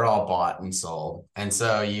 They're all bought and sold. And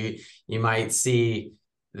so you might see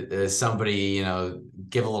somebody,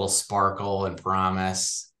 give a little sparkle and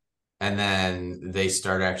promise, and then they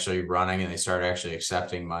start actually running and they start actually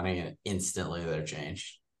accepting money, and instantly they're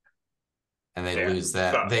changed. And they lose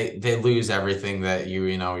that. They lose everything that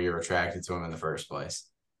you're attracted to them in the first place.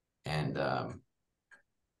 And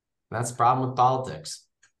that's the problem with politics.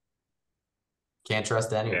 Can't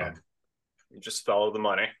trust anyone. You just follow the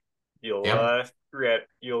money. You'll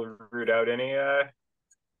root out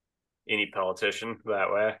any politician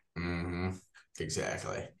that way. Mm-hmm.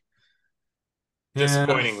 Exactly.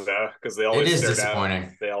 Disappointing though, because they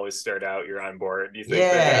always start out. You're on board. You think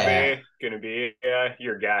they're gonna be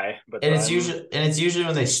your guy, but it's usually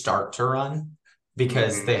when they start to run,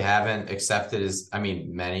 because they haven't accepted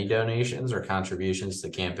many donations or contributions to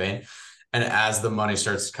the campaign, and as the money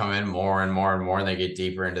starts to come in more and more and more, and they get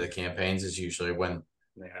deeper into the campaigns, is usually when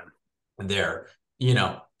they're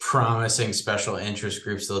promising special interest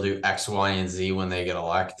groups they'll do X, Y, and Z when they get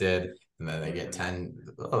elected, and then they get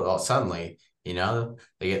suddenly. They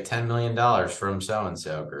get $10 million from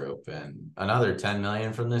so-and-so group and another 10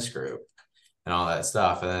 million from this group and all that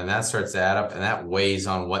stuff. And then that starts to add up, and that weighs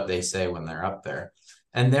on what they say when they're up there.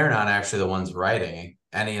 And they're not actually the ones writing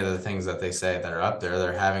any of the things that they say that are up there.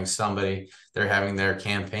 They're having their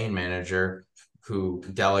campaign manager who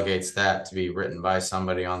delegates that to be written by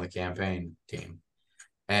somebody on the campaign team.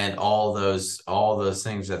 And all those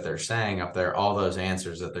things that they're saying up there, all those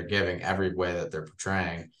answers that they're giving, every way that they're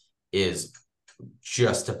portraying is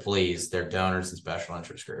just to please their donors and special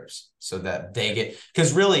interest groups, so that they get,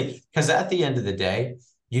 because at the end of the day,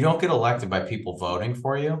 you don't get elected by people voting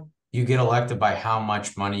for you. You get elected by how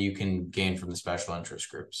much money you can gain from the special interest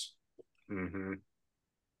groups. Mm-hmm.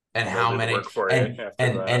 And how many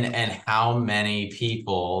and how many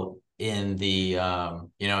people in the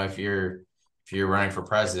if you're running for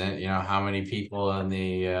president, how many people in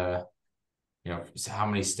the how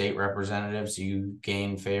many state representatives you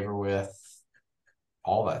gain favor with,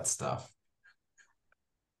 all that stuff.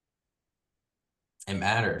 It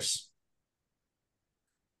matters.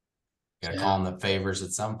 You gotta call them the favors at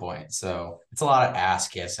some point. So it's a lot of ass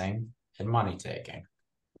kissing and money taking.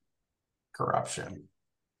 Corruption.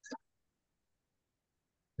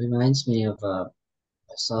 Reminds me of I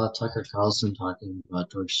saw Tucker Carlson talking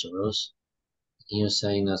about George Soros. He was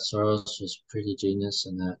saying that Soros was pretty genius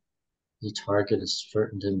and that he targeted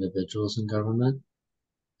certain individuals in government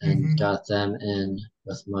and got them in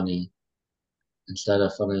with money. Instead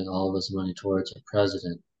of funneling all of his money towards a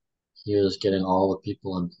president, he was getting all the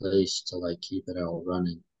people in place to keep it all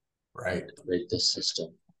running. Right. Create this system.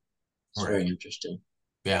 It's very interesting.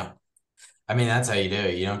 Yeah. That's how you do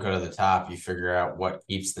it. You don't go to the top. You figure out what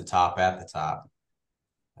keeps the top at the top.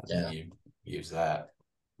 And then you use that.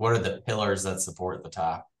 What are the pillars that support the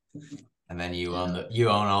top? and then you own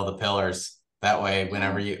all the pillars. That way,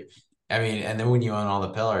 whenever and then when you own all the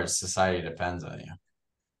pillars, society depends on you.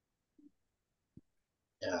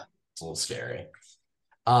 Yeah. It's a little scary.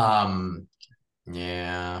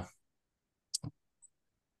 Yeah.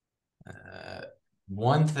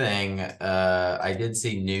 One thing I did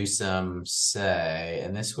see Newsom say,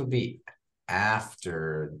 and this would be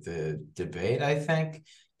after the debate, I think.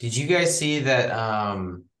 Did you guys see that?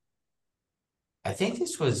 I think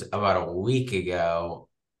this was about a week ago.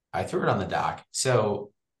 I threw it on the doc.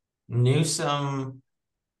 So Newsom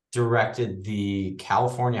directed the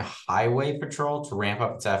California Highway Patrol to ramp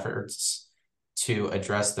up its efforts to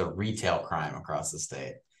address the retail crime across the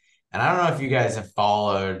state. And I don't know if you guys have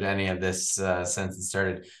followed any of this since it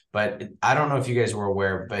started, but I don't know if you guys were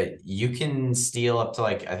aware, but you can steal up to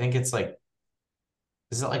I think it's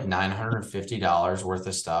is it like $950 worth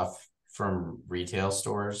of stuff from retail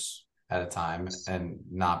stores at a time and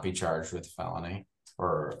not be charged with a felony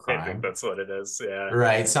or a crime? I think that's what it is. Yeah.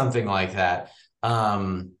 Right. Something like that.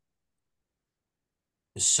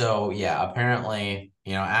 So yeah, apparently,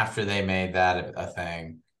 after they made that a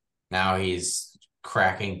thing, now he's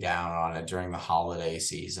cracking down on it during the holiday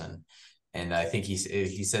season. And I think he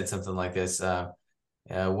said something like this,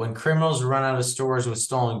 when criminals run out of stores with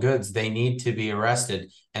stolen goods, they need to be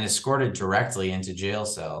arrested and escorted directly into jail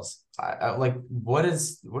cells. What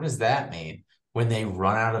does that mean? When they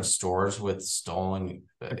run out of stores with stolen,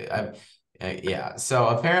 yeah. So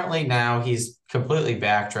apparently now he's completely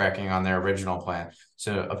backtracking on their original plan.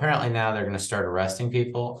 So apparently now they're going to start arresting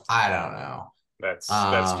people. I don't know. That's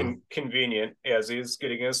convenient as he's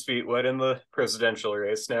getting his feet wet in the presidential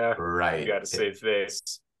race now. Right. You got to save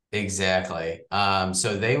face. Exactly.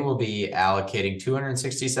 So they will be allocating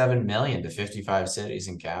 $267 million to 55 cities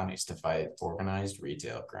and counties to fight organized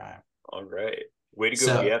retail crime. All right. Way to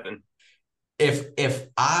go, Gavin. If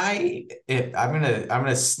I'm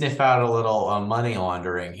gonna sniff out a little money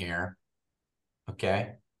laundering here.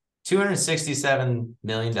 Okay. $267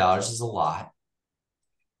 million is a lot.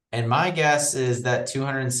 And my guess is that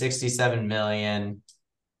 $267 million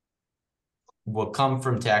will come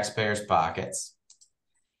from taxpayers' pockets.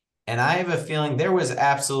 And I have a feeling there was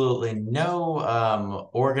absolutely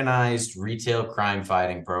no organized retail crime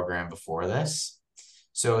fighting program before this.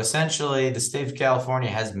 So essentially, the state of California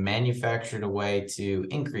has manufactured a way to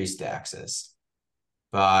increase taxes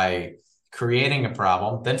by creating a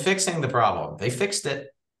problem, then fixing the problem. They fixed it,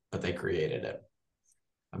 but they created it.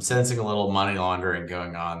 I'm sensing a little money laundering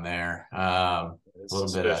going on there. A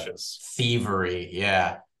little bit of thievery.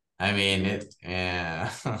 Yeah. I mean,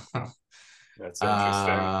 yeah. That's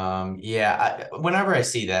interesting. Yeah. Whenever I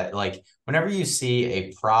see that, whenever you see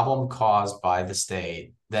a problem caused by the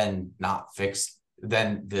state, then not fixed,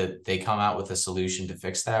 then they come out with a solution to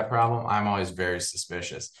fix that problem, I'm always very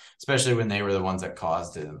suspicious, especially when they were the ones that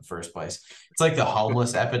caused it in the first place. It's like the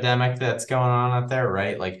homeless epidemic that's going on out there,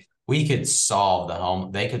 right? They could solve the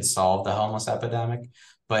homeless epidemic,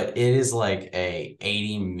 but it is like a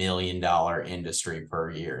 $80 million industry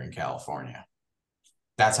per year in California.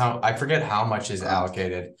 That's how, I forget how much is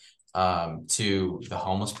allocated to the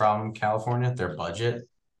homeless problem in California, their budget.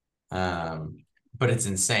 But it's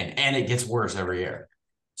insane, and it gets worse every year.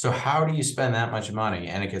 So how do you spend that much money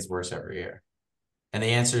and it gets worse every year? And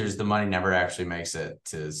the answer is the money never actually makes it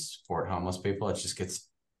to support homeless people. It just gets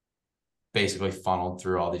basically funneled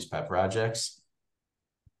through all these pet projects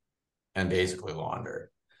and basically laundered.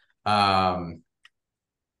 Let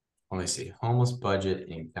me see. Homeless budget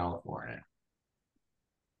in California.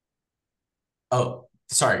 Oh,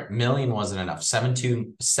 sorry. Million wasn't enough.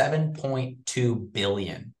 7.2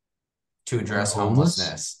 billion to address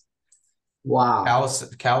homelessness. Wow.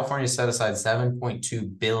 California set aside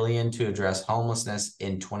 7.2 billion to address homelessness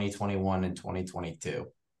in 2021 and 2022.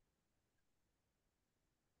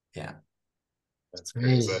 Yeah. That's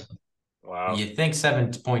crazy. Wow. You'd think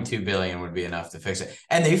 7.2 billion would be enough to fix it.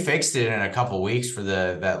 And they fixed it in a couple of weeks for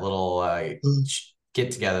that little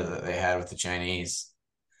get together that they had with the Chinese.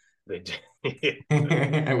 They did.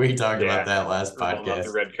 We talked about that last podcast. Rolled out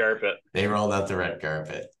the red carpet. They rolled out the red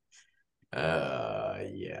carpet.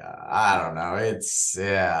 Yeah, I don't know.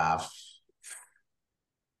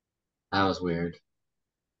 That was weird.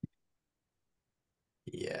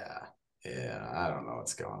 Yeah, I don't know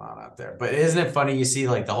what's going on out there. But isn't it funny? You see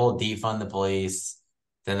the whole defund the police,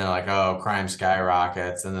 then they're like, oh, crime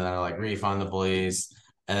skyrockets, and then they're like, refund the police,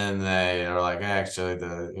 and then they are like, actually,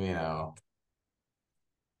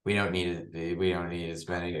 we don't need as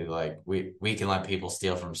many. We can let people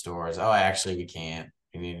steal from stores. Oh, actually, we can't.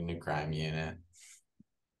 We need a new crime unit.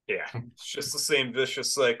 Yeah, it's just the same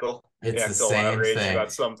vicious cycle. It's the same outraged thing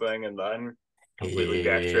about something, and then completely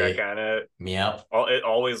backtrack on it. Yep. It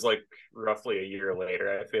always like roughly a year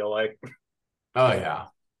later, I feel like. Oh yeah.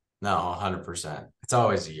 No, 100%. It's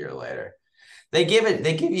always a year later. They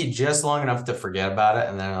give you just long enough to forget about it,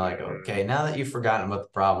 and then they're like, okay, now that you've forgotten about the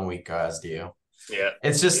problem we caused you. Yeah.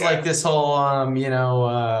 It's just like this whole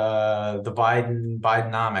the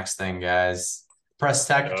Bidenomics thing, guys.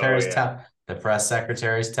 The press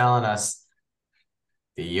secretary's telling us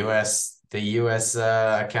the US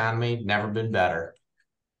economy never been better.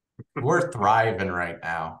 We're thriving right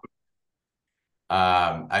now.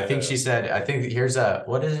 I think she said, here's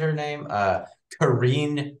what is her name?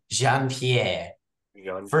 Karine Jean-Pierre.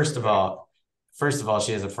 First of all,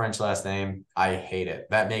 she has a French last name. I hate it.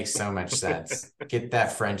 That makes so much sense. Get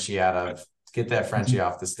that Frenchie off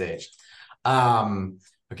the stage.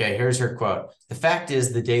 Okay, here's her quote. The fact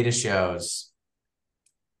is, the data shows.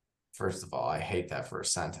 First of all, I hate that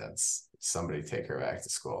first sentence. Somebody take her back to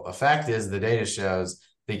school. The fact is, the data shows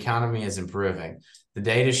the economy is improving. The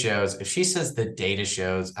data shows, if she says the data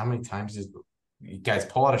shows, how many times you guys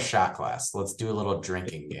pull out a shot glass? Let's do a little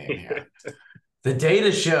drinking game here. The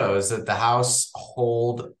data shows that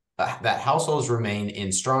households remain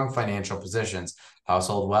in strong financial positions.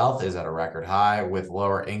 Household wealth is at a record high, with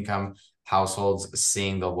lower income households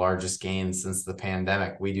seeing the largest gains since the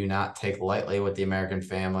pandemic. We do not take lightly what the Americans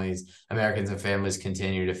and families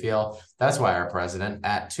continue to feel. That's why our president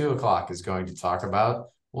at 2:00 is going to talk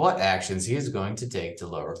about what actions he is going to take to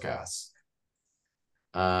lower costs.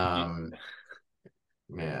 Yeah.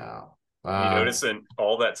 You notice in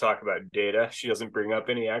all that talk about data, she doesn't bring up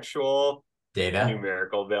any actual data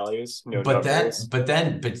numerical values. No but numbers. But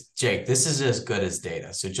Jake, this is as good as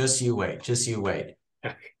data. So just you wait.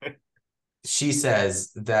 She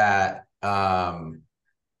says that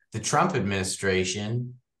the Trump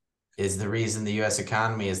administration is the reason the U.S.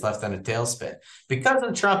 economy is left on a tailspin. Because of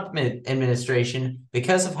the Trump administration,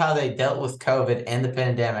 because of how they dealt with COVID and the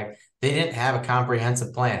pandemic, they didn't have a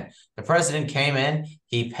comprehensive plan. The president came in,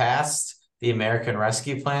 he passed the American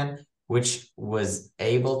Rescue Plan, which was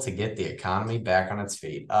able to get the economy back on its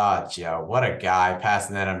feet. Oh, Joe, what a guy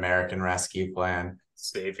passing that American Rescue Plan.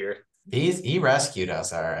 Savior. He rescued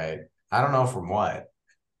us, all right. I don't know from what.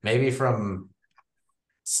 Maybe from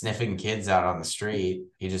sniffing kids out on the street.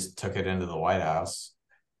 He just took it into the White House.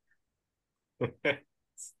 I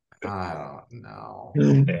don't know.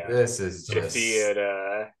 Yeah. This is just... If he had,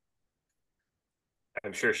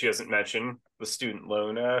 I'm sure she doesn't mention the student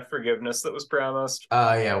loan forgiveness that was promised.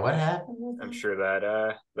 Yeah, what happened? I'm sure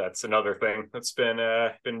that that's another thing that's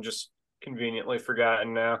been just conveniently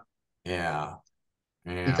forgotten now. Yeah.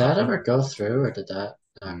 Did that ever go through, or did that?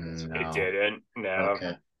 No. It didn't. No.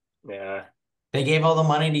 Okay. Yeah. They gave all the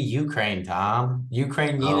money to Ukraine, Tom.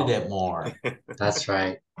 Ukraine needed it more. That's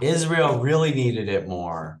right. Israel really needed it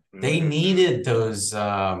more. They needed those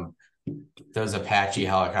Apache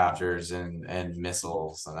helicopters and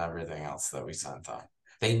missiles and everything else that we sent them.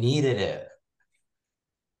 They needed it.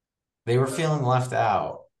 They were feeling left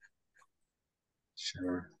out.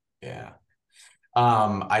 Sure. Yeah.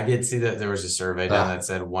 I did see that there was a survey done that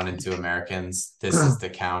said 1 in 2 Americans. This is the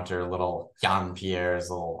counter, little Jean-Pierre's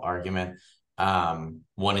little argument. 1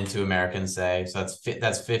 in 2 Americans say, so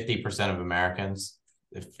that's 50% of Americans,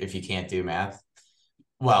 if you can't do math.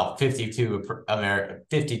 Well,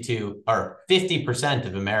 50%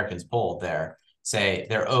 of Americans polled there say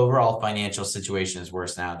their overall financial situation is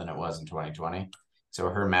worse now than it was in 2020. So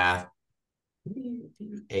her math,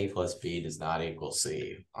 A plus B does not equal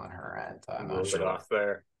C on her end. I'm not sure. Off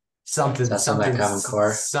there. Something's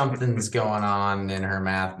going on in her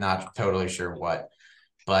math. Not totally sure what,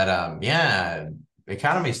 but yeah, the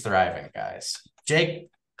economy's thriving, guys.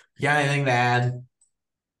 Jake, you got anything to add?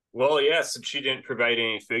 Well, yeah, since she didn't provide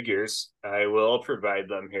any figures, I will provide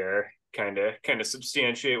them here. Kind of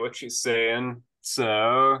substantiate what she's saying.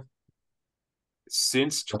 So,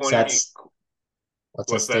 since 20...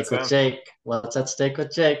 What's at stake with Jake? What's at stake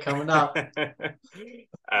with Jake coming up?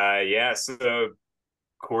 Yeah, so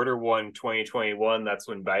Q1 2021, that's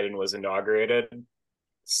when Biden was inaugurated.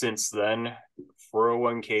 Since then,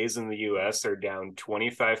 401ks in the US are down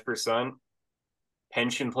 25%.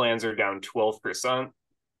 Pension plans are down 12%.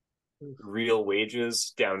 Real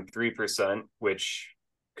wages down 3%, which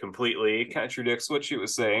completely contradicts what she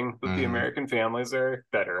was saying, that the American families are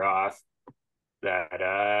better off. That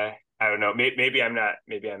I don't know, maybe I'm not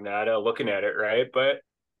looking at it right, but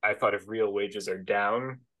I thought if real wages are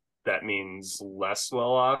down, that means less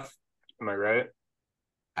well off. Am I right?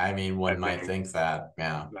 I mean, one might think that.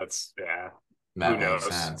 Yeah, that makes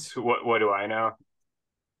sense. What do I know?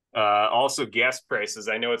 Also, gas prices.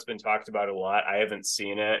 I know it's been talked about a lot. I haven't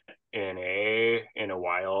seen it in a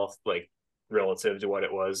while. Like relative to what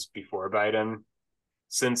it was before Biden.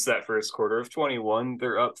 Since that first quarter of 21,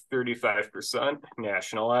 they're up 35%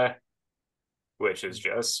 nationally, which is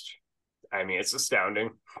just, I mean, it's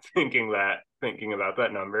astounding thinking about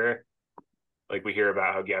that number. Like, we hear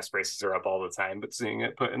about how gas prices are up all the time, but seeing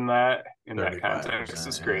it put in that context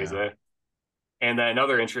is crazy. Yeah. And then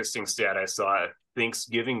another interesting stat I saw,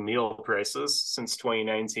 Thanksgiving meal prices since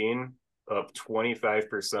 2019 up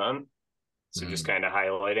 25%. So just kind of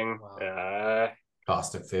highlighting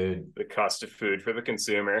cost of food. The cost of food for the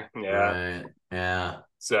consumer. Yeah. Right. Yeah.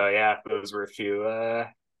 So yeah, those were a few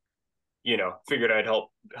figured I'd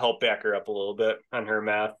help back her up a little bit on her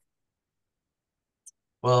math.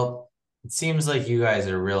 Well, it seems like you guys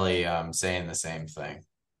are really saying the same thing.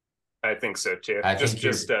 I think so too. I just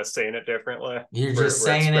think saying it differently. We're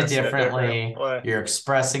saying it differently. You're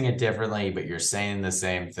expressing it differently, but you're saying the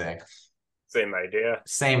same thing. Same idea.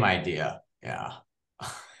 Same idea. Yeah.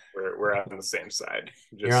 We're on the same side.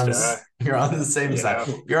 You're on the same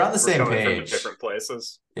side. You're on the same page. From different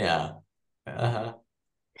places. Yeah. Uh-huh.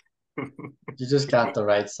 You just got the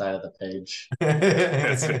right side of the page. You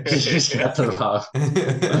just got the wrong.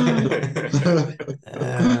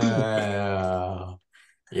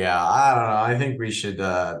 Yeah, I don't know. I think we should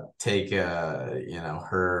take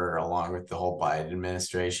her along with the whole Biden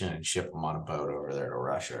administration and ship them on a boat over there to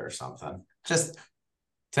Russia or something. Just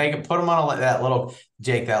put them on that little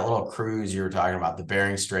cruise you were talking about, the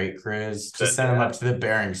Bering Strait cruise. Just send them up to the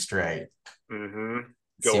Bering Strait. Mm-hmm.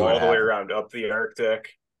 Go all the way around up the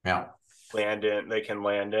Arctic. Yeah. They can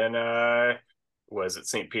land in was it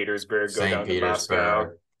St. Petersburg, go down to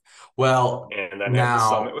Moscow. Well, and then have the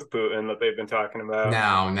summit with Putin that they've been talking about.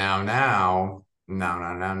 Now.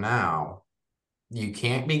 You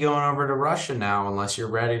can't be going over to Russia now unless you're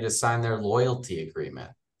ready to sign their loyalty agreement.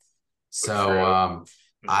 So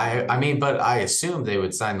I mean, but I assume they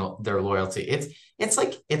would sign their loyalty. It's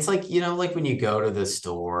like like when you go to the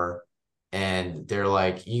store and they're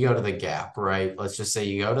like, you go to the Gap, right? Let's just say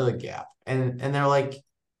you go to the Gap and they're like,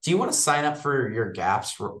 do you want to sign up for your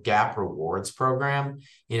Gap rewards program?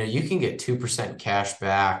 You can get 2% cash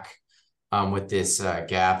back with this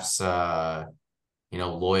Gap's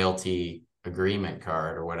loyalty agreement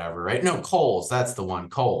card or whatever, right? No, Kohl's, that's the one,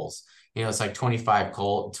 Kohl's. It's like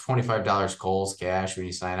 $25 Kohl's cash when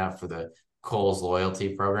you sign up for the Kohl's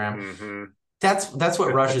loyalty program. Mm-hmm. That's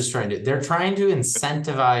what Russia's trying to do. They're trying to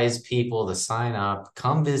incentivize people to sign up,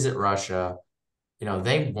 come visit Russia.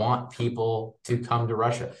 They want people to come to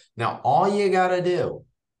Russia. Now, all you got to do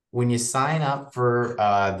when you sign up for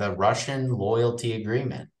the Russian loyalty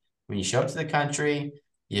agreement, when you show up to the country,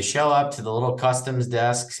 you show up to the little customs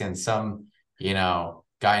desks and some,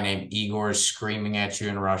 guy named Igor is screaming at you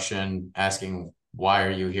in Russian, asking, why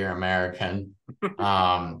are you here, American?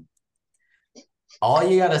 All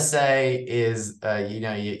you got to say is,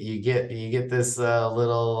 you get this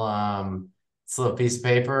little piece of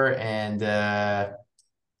paper and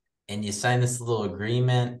you sign this little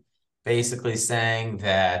agreement basically saying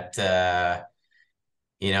that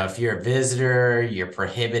if you're a visitor, you're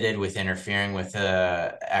prohibited with interfering with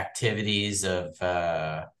activities of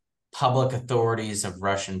public authorities of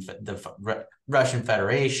the Russian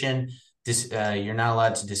Federation. You're not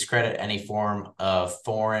allowed to discredit any form of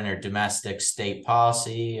foreign or domestic state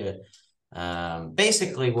policy.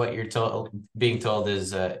 Basically what you're being told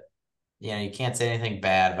is you can't say anything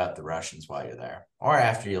bad about the Russians while you're there or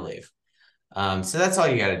after you leave. So that's all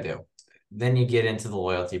you got to do. Then you get into the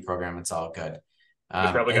loyalty program. It's all good.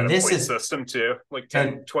 They probably got a point system too, like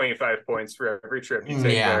 25 points for every trip you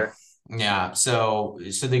take there. Yeah. So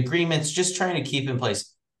the agreement's just trying to keep in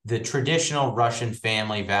place the traditional Russian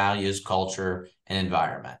family values, culture, and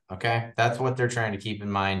environment. Okay. That's what they're trying to keep in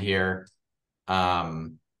mind here. Yeah.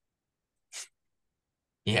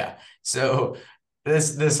 So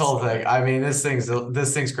this whole thing, I mean, this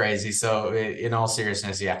thing's crazy. So in all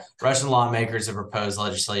seriousness, yeah, Russian lawmakers have proposed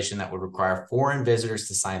legislation that would require foreign visitors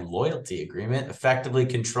to sign loyalty agreement, effectively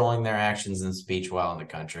controlling their actions and speech while in the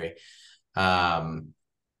country.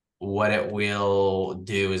 What it will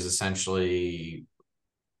do is essentially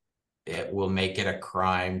it will make it a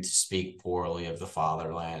crime to speak poorly of the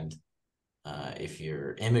fatherland. If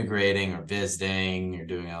you're immigrating or visiting, you're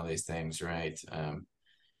doing all these things, right?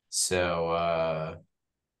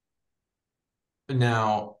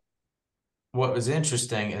 Now, what was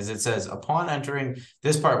interesting is it says, upon entering,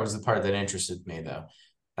 this part was the part that interested me, though,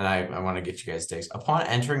 and I want to get you guys' takes. Upon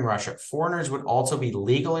entering Russia, foreigners would also be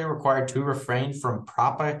legally required to refrain from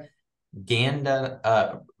propaganda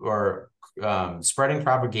or spreading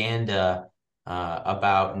propaganda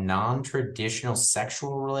about non-traditional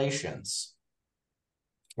sexual relations.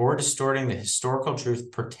 or distorting the historical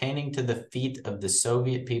truth pertaining to the feat of the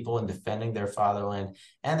Soviet people in defending their fatherland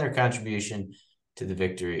and their contribution to the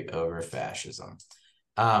victory over fascism.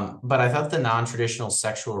 But I thought the non-traditional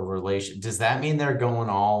sexual relation, does that mean they're going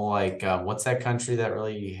all like, what's that country that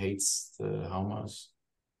really hates the homos?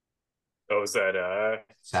 Oh, is that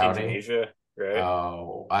Saudi? Indonesia, right?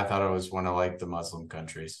 Oh, I thought it was one of like the Muslim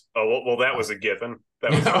countries. Oh, well, that was a given.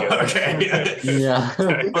 That was a given. Okay. Yeah.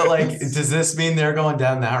 But like, does this mean they're going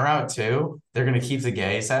down that route too? They're going to keep the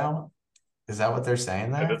gays out? Is that what they're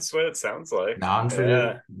saying there? That's what it sounds like.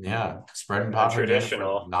 Non-traditional, yeah, spreading propaganda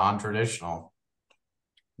for non-traditional.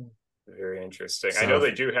 Very interesting. So, I know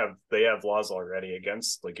they have laws already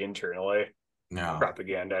against like internally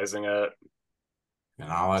propagandizing it. And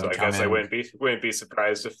I guess I wouldn't be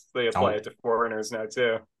surprised if they apply it to foreigners now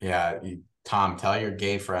too. Yeah, Tom, tell your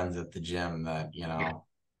gay friends at the gym that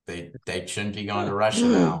they shouldn't be going to Russia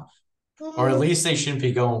now, or at least they shouldn't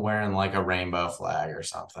be going wearing like a rainbow flag or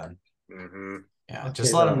something. Mm-hmm. Yeah,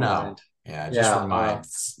 just let them know. Yeah, just remind.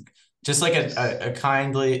 Just like a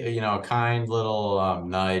kindly, a kind little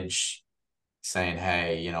nudge, saying,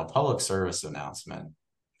 "Hey, public service announcement.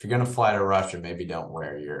 If you're gonna fly to Russia, maybe don't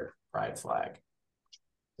wear your pride flag."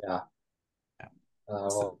 Yeah. I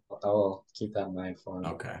will keep that in mind for him.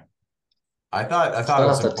 Okay. I thought it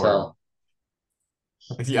was important.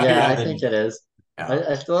 Yeah, I think it is. Yeah.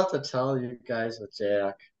 I still have to tell you guys with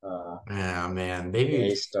Jack. Yeah, man. Maybe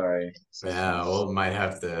a story. Yeah, well, might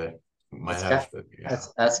have to. It's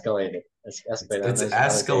escalated. It's escalated. It's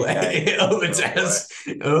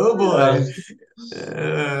escalated. Oh boy.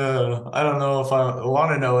 I don't know if I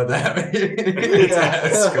want to know what that means. It's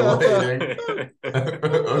escalating.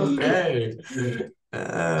 Okay.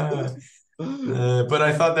 But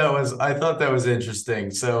I thought that was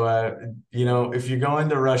interesting. So if you're going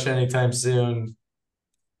to Russia anytime soon,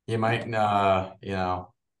 you might maybe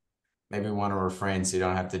want to refrain so you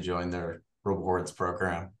don't have to join their rewards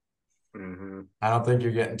program. Mm-hmm. I don't think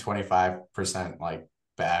you're getting 25% like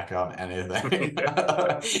back on anything.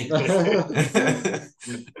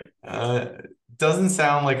 Doesn't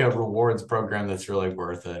sound like a rewards program that's really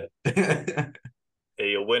worth it. Hey,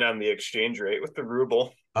 you'll win on the exchange rate with the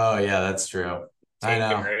ruble. Oh yeah, that's true. I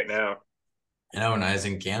know. Right now. When I was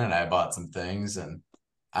in Canada, I bought some things and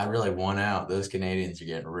I really won out. Those Canadians are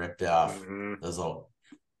getting ripped off. Mm-hmm.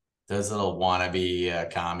 Those little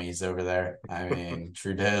wannabe commies over there. I mean,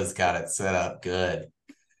 Trudeau's got it set up good.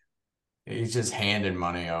 He's just handing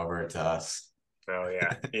money over to us. Oh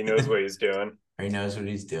yeah, he knows what he's doing. He knows what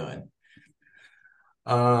he's doing.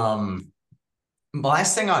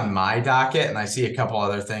 Last thing on my docket, and I see a couple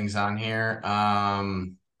other things on here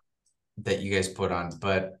that you guys put on,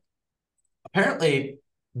 but apparently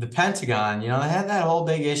the Pentagon, they had that whole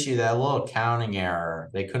big issue, that little accounting error.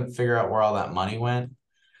 They couldn't figure out where all that money went.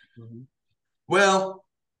 Mm-hmm. Well,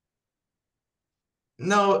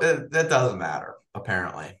 no, that doesn't matter,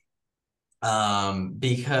 apparently.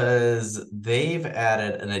 Because they've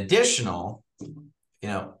added an additional,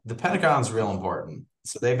 the Pentagon's real important.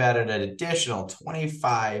 So they've added an additional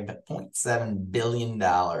 $25.7 billion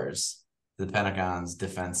to the Pentagon's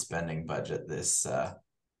defense spending budget this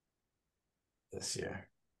year.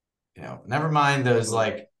 Never mind those,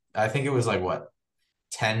 like, I think it was like what,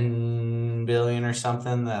 10 billion or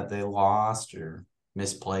something that they lost or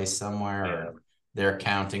misplaced somewhere, or their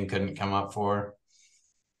accounting couldn't come up for.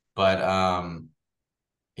 But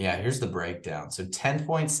here's the breakdown. So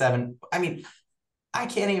 10.7, I mean, I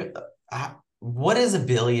can't even, what is $1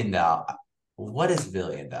 billion? What is $1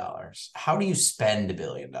 billion? How do you spend $1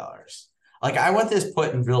 billion? Like, I want this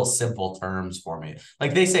put in real simple terms for me.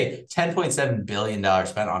 Like, they say $10.7 billion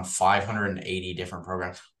spent on 580 different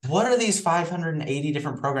programs. What are these 580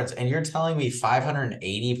 different programs? And you're telling me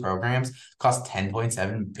 580 programs cost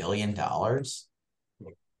 $10.7 billion?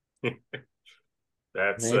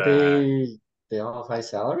 That's maybe they all have high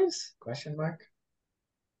salaries? Question mark.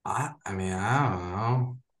 I mean, I don't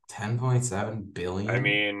know. 10.7 billion. I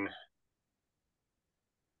mean,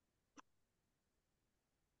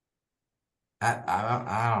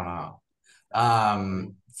 I don't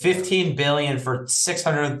know. 15 billion for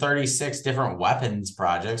 636 different weapons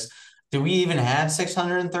projects. Do we even have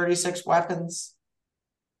 636 weapons?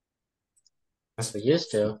 We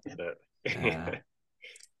used to.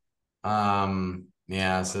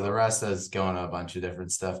 Yeah. So the rest is going to a bunch of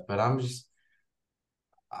different stuff, but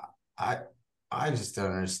I just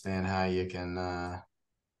don't understand how you can.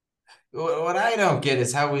 What I don't get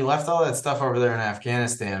is how we left all that stuff over there in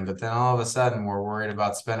Afghanistan, but then all of a sudden we're worried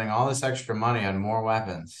about spending all this extra money on more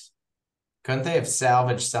weapons. Couldn't they have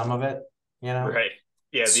salvaged some of it? Right.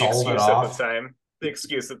 Yeah, the sold excuse it at off? the time the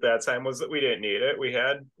excuse at that time was that we didn't need it. We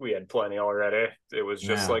had plenty already. It was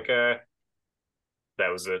just like a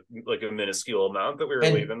minuscule amount that we were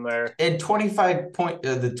leaving there. And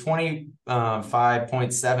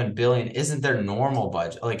 25.7 billion isn't their normal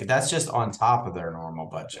budget. Like that's just on top of their normal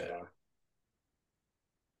budget. Yeah.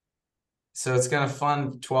 So it's gonna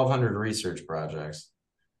fund 1,200 research projects.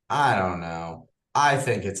 I don't know. I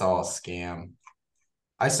think it's all a scam.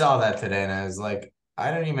 I saw that today and I was like,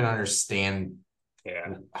 I don't even understand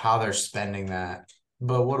how they're spending that.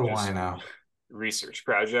 But what do I know? Research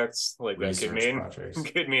projects like research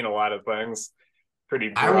that could mean a lot of things. Pretty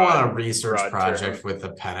broad, I want a research project term. with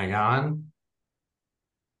the Pentagon.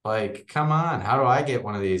 Like, come on. How do I get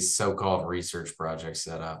one of these so-called research projects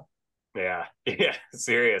set up? Yeah,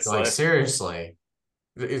 seriously. Like, seriously.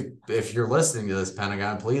 If you're listening to this,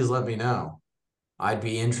 Pentagon, please let me know. I'd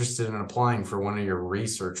be interested in applying for one of your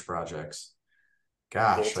research projects.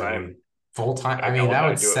 Gosh, full time. I mean, that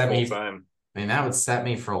would set me. I mean, that would set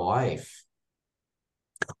me for life.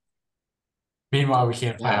 Meanwhile, we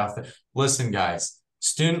can't pay off the. Listen, guys,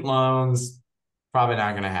 student loans probably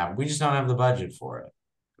not going to happen. We just don't have the budget for it.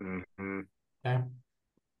 Mm-hmm. Okay,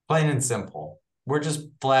 plain and simple. We're just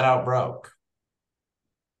flat out broke.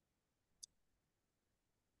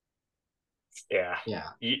 Yeah.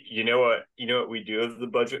 You know what we do with the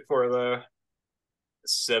budget for the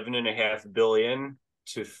 $7.5 billion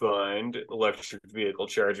to fund electric vehicle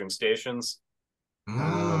charging stations.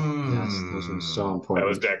 Yes, those are so important. That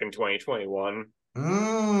was back in 2021.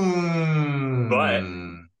 But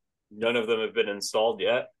none of them have been installed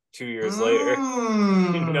yet. 2 years later,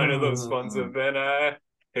 none of those funds have been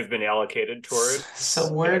allocated towards.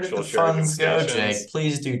 So where did the funds go, Jake?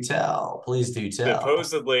 Please do tell. Please do tell.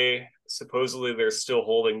 Supposedly they're still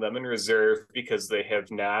holding them in reserve because they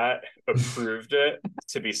have not approved it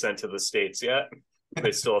to be sent to the states yet.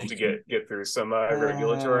 They still have to get through some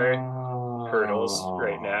regulatory hurdles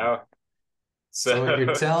right now. So what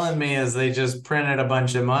you're telling me is they just printed a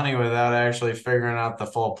bunch of money without actually figuring out the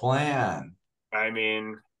full plan. I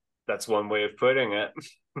mean, that's one way of putting it.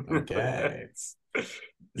 Okay.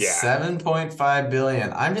 7.5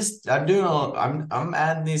 billion. I'm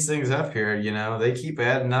adding these things up here, you know, they keep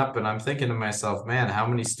adding up and I'm thinking to myself, man, how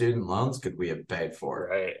many student loans could we have paid for?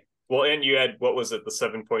 Right. Well, and you had, what was it, the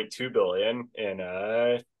 7.2 billion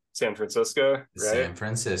in San Francisco, right? San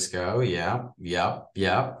Francisco, yep.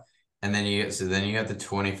 And then you got the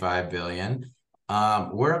 25 billion.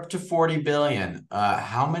 We're up to 40 billion.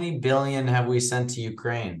 How many billion have we sent to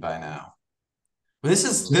Ukraine by now?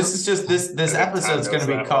 This episode's going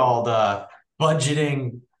to be called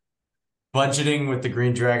budgeting with the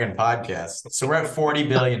Green Dragon podcast. So we're at 40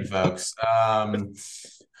 billion, folks.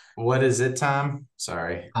 What is it, Tom?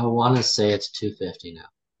 Sorry. I want to say it's 250 now.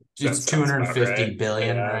 It's 250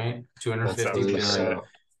 billion, right? 250 billion. So.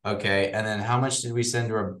 Okay, and then how much did we send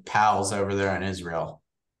to our pals over there in Israel?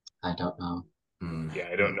 I don't know. Yeah,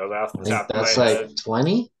 I don't know that off the top of my head. That's like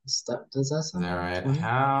 20? Does that sound all right? 20?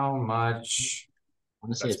 How much?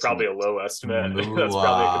 That's probably a low estimate. That's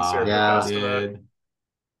probably a conservative estimate.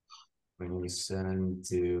 When we send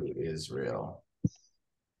to Israel.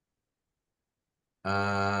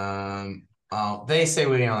 They say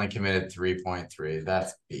we only committed 3.3.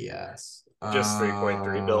 That's BS. Just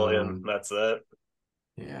 3.3 billion. That's it.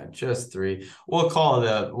 Yeah, just 3. We'll call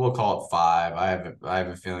it 5. I have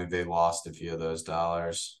a feeling they lost a few of those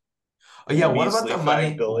dollars. Oh yeah, what about the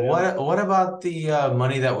money? What about the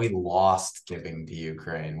money that we lost giving to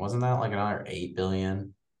Ukraine? Wasn't that like another 8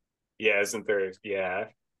 billion? Yeah, isn't there? Yeah.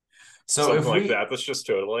 So something like that. That's just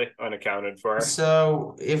totally unaccounted for.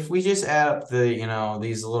 So if we just add up the,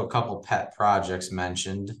 these little couple pet projects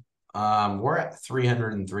mentioned, we're at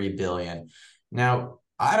 303 billion. Now,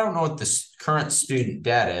 I don't know what the current student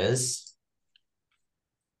debt is.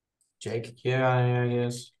 Jake, yeah, any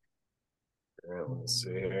ideas? Let's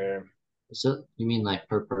see here. So you mean like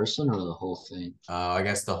per person or the whole thing? I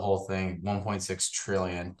guess the whole thing, 1.6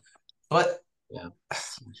 trillion. But yeah.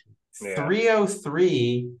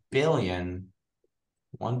 303 billion,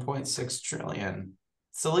 1.6 trillion.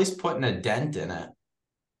 It's at least putting a dent in it.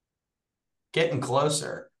 Getting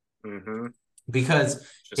closer. Mm-hmm. Because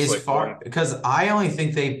because I only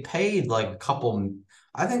think they paid like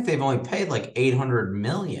I think they've only paid like 800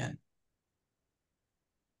 million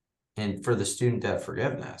for the student debt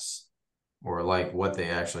forgiveness, or like what they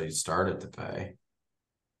actually started to pay,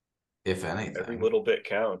 if anything. Every little bit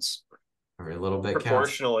counts. Every little bit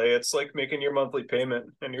proportionally counts. It's like making your monthly payment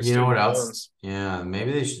and your you know what else loans. Yeah,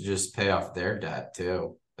 maybe they should just pay off their debt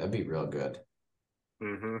too. That'd be real good.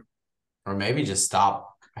 Mm-hmm. Or maybe just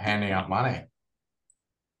stop handing out money.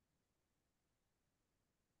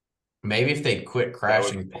 Maybe if they'd quit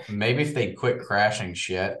crashing,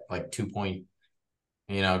 shit like $2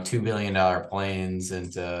 billion planes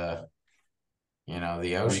into,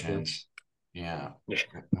 the ocean. Yeah.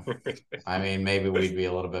 I mean, maybe we'd be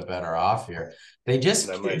a little bit better off here. Did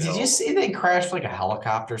you see they crashed like a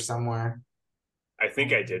helicopter somewhere? I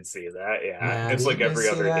think I did see that. Yeah. It's like every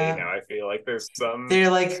other day now. I feel like there's some.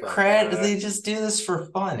 They're like they just do this for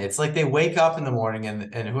fun. It's like they wake up in the morning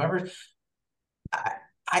and whoever.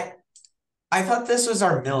 I thought this was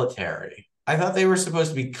our military. I thought they were supposed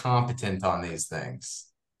to be competent on these things.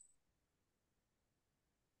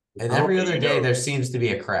 And every other day there seems to be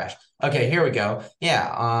a crash. Okay, here we go. Yeah,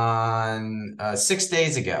 on 6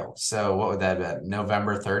 days ago. So what would that be?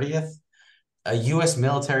 November 30th? A U.S.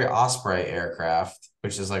 military Osprey aircraft,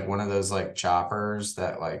 which is like one of those like choppers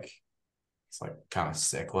that like it's like kind of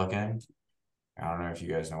sick looking. I don't know if you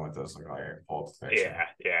guys know what those look like. Yeah,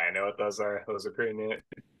 I know what those are. Those are pretty neat.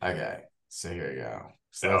 Okay, so here you go.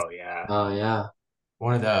 So oh yeah,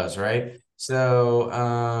 one of those, right?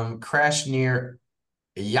 So crashed near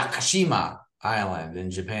Yakushima Island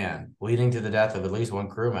in Japan, leading to the death of at least one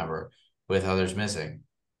crew member, with others missing.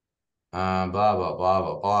 Blah blah blah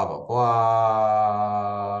blah blah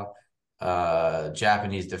blah blah.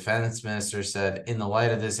 Japanese defense minister said, in the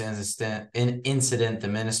light of this incident, the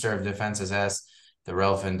Minister of Defense has asked the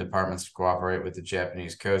relevant departments to cooperate with the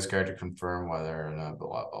Japanese Coast Guard to confirm whether or not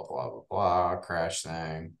blah blah blah blah blah crash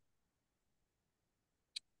thing.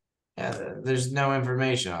 Yeah, there's no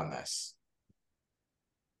information on this.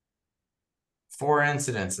 4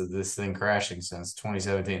 incidents of this thing crashing since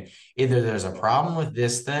 2017. Either there's a problem with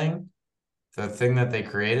this thing, the thing that they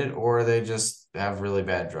created, or they just have really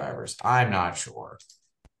bad drivers. I'm not sure.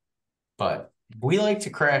 But we like to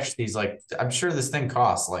crash these, like, I'm sure this thing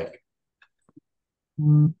costs like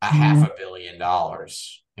 $500 million, other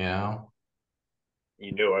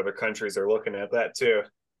countries are looking at that too.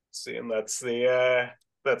 Seeing that's the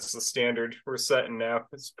standard we're setting now.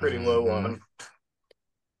 It's a pretty low one.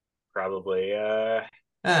 Probably I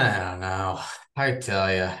don't know. I tell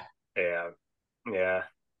you. Yeah.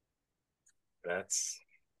 That's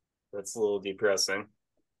a little depressing.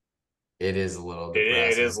 It is a little depressing.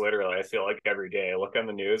 It is literally. I feel like every day I look on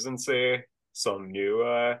the news and see some new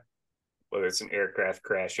whether it's an aircraft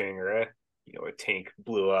crashing or a tank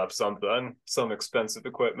blew up, some expensive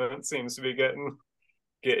equipment seems to be getting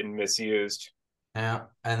misused. Yeah,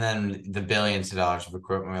 and then the billions of dollars of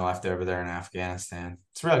equipment we left over there in Afghanistan.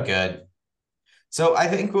 It's real good. So I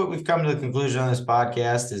think what we've come to the conclusion on this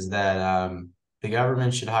podcast is that the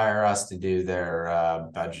government should hire us to do their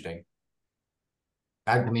budgeting.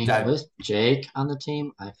 With Jake on the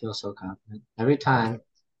team, I feel so confident. Every time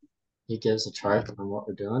he gives a chart on what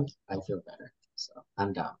we're doing, I feel better. So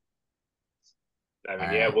I'm down. I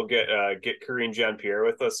mean, we'll get Karine Jean-Pierre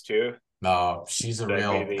with us too. No, she's a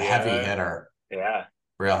real heavy hitter. Yeah.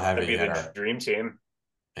 Real heavy hitter. The dream team.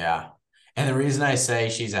 Yeah. And the reason I say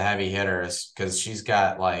she's a heavy hitter is because she's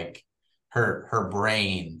got like her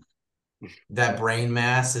brain. That brain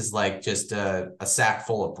mass is like just a sack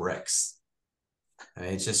full of bricks. I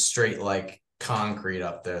mean, it's just straight like concrete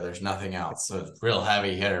up there. There's nothing else. So it's real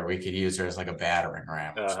heavy hitter. We could use her as like a battering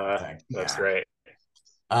ram or something. That's right.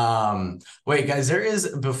 Wait, guys, there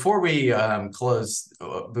is, before we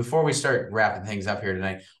before we start wrapping things up here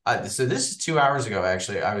tonight, so this is 2 hours ago,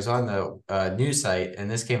 actually. I was on the news site and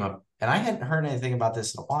this came up, and I hadn't heard anything about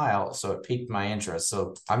this in a while, so it piqued my interest.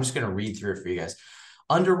 So I'm just going to read through it for you guys.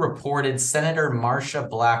 Underreported, Senator Marsha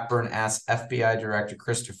Blackburn asked FBI Director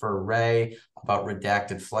Christopher Wray about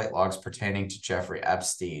redacted flight logs pertaining to Jeffrey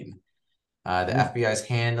Epstein. The FBI's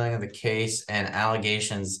handling of the case and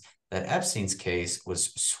allegations that Epstein's case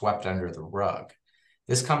was swept under the rug.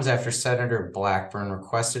 This comes after Senator Blackburn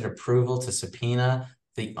requested approval to subpoena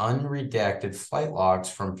the unredacted flight logs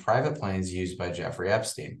from private planes used by Jeffrey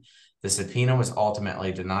Epstein. The subpoena was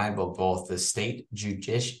ultimately denied by both the state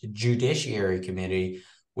judiciary committee,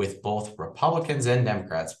 with both Republicans and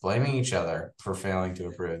Democrats blaming each other for failing to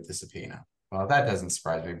approve the subpoena. Well, that doesn't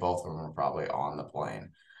surprise me. Both of them are probably on the plane.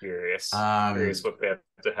 Curious what they have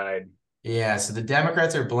to hide. Yeah, so the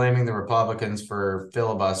Democrats are blaming the Republicans for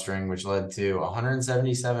filibustering, which led to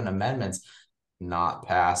 177 amendments not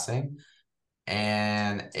passing.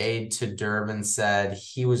 And aide to Durbin said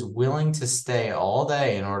he was willing to stay all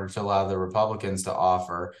day in order to allow the Republicans to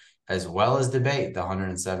offer, as well as debate, the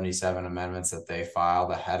 177 amendments that they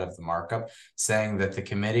filed ahead of the markup, saying that the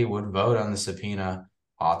committee would vote on the subpoena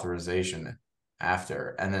authorization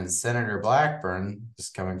after. And then Senator Blackburn,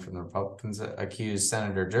 just coming from the Republicans, accused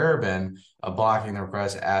Senator Durbin of blocking the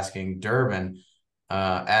request, asking Durbin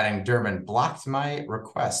Adding Durbin blocked my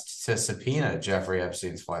request to subpoena Jeffrey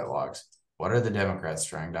Epstein's flight logs. What are the Democrats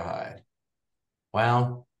trying to hide?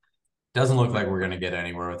 Well, doesn't look like we're gonna get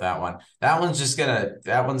anywhere with that one. That one's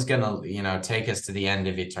gonna take us to the end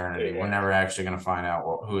of eternity. We're never actually gonna find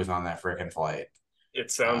out who was on that freaking flight. It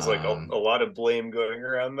sounds like a lot of blame going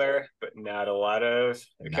around there, but not a lot of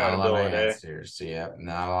accountability. Not a lot of answers. Yeah,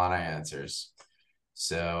 not a lot of answers.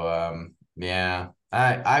 So yeah,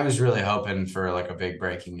 I was really hoping for like a big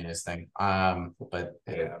breaking news thing. But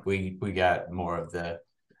we got more of the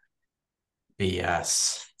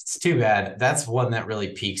BS. It's too bad. That's one that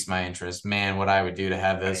really piques my interest. Man, what I would do to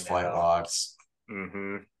have those flight logs.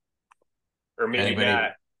 Mm-hmm. Or maybe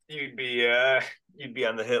not. You'd be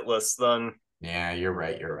on the hit list then. Yeah, you're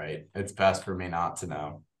right. It's best for me not to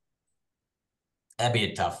know. That'd be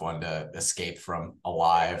a tough one to escape from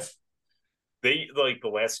alive. They, like, the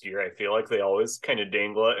last year, I feel like they always kind of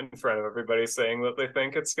dangle it in front of everybody saying that they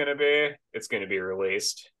think it's going to be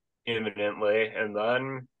released imminently, and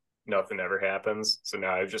then nothing ever happens. So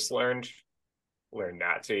now I've just learned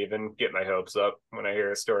not to even get my hopes up when I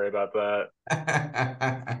hear a story about that.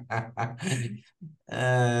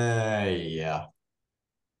 Yeah.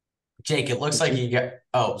 Jake, it looks like you got...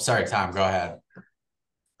 Oh, sorry, Tom, go ahead.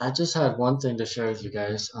 I just had one thing to share with you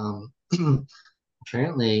guys.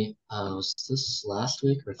 Apparently, was this last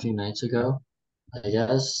week or a few nights ago? I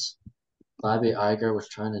guess Bobby Iger was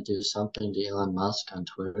trying to do something to Elon Musk on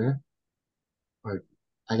Twitter. Or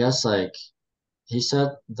I guess, like, he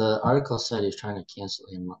said, the article said he was trying to cancel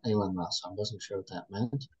Elon Musk. I wasn't sure what that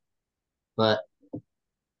meant. But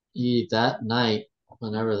that night,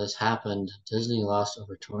 whenever this happened, Disney lost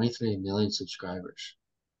over 23 million subscribers.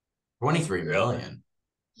 23 million?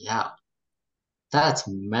 Yeah. That's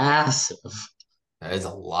massive. That is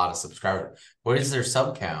a lot of subscribers. What is their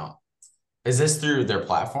sub count? Is this through their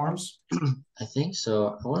platforms? I think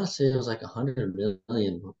so. I want to say it was like 100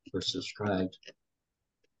 million were subscribed.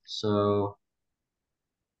 So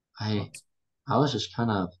I was just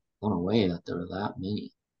kind of blown away that there were that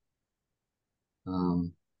many.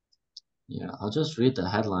 Yeah, I'll just read the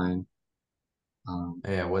headline.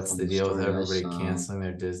 Yeah, what's the deal with everybody canceling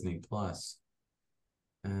their Disney Plus?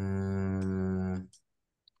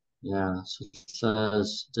 Yeah, so it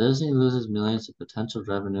says Disney loses millions of potential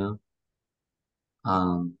revenue.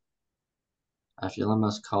 After Elon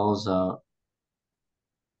Musk calls out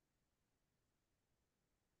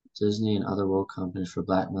Disney and other world companies for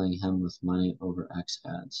blackmailing him with money over X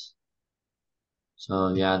ads.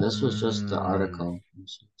 So yeah, this was just the article.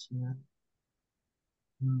 So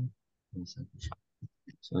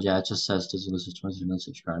yeah, it just says Disney loses 23 million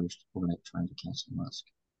subscribers overnight trying to cancel Musk.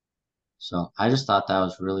 So I just thought that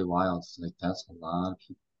was really wild. Like, that's a lot of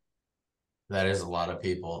people. That is a lot of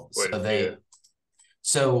people.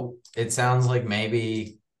 So it sounds like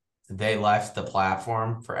maybe they left the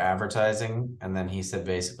platform for advertising, and then he said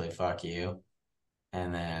basically "fuck you,"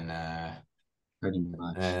 and then pretty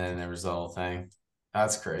much. And then there was the whole thing.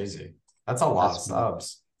 That's crazy. That's a lot of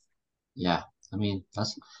subs. Yeah, I mean,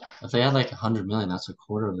 that's if they had like 100 million, that's a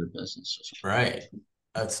quarter of their business. Right.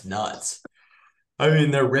 That's nuts. I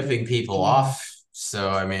mean, they're ripping people off.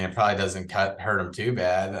 So, I mean, it probably doesn't hurt them too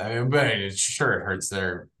bad. I mean, but it hurts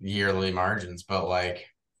their yearly margins. But, like,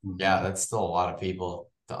 yeah, that's still a lot of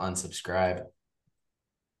people to unsubscribe.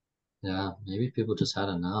 Yeah, maybe people just had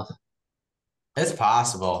enough. It's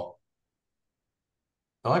possible.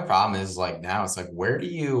 The only problem is, like, now it's like, where do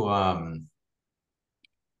you, like,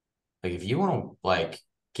 if you want to, like,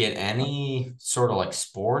 get any sort of, like,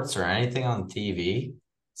 sports or anything on TV,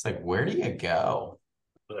 it's like, where do you go?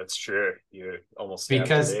 That's true. You almost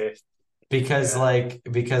because the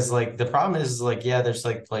problem is, like, yeah, there's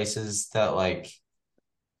like places that like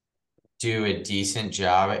do a decent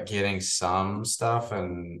job at getting some stuff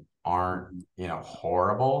and aren't,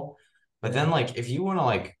 horrible. But then, like, if you want to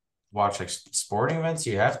like watch like sporting events,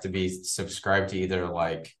 you have to be subscribed to either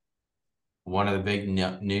like one of the big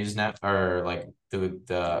news or like the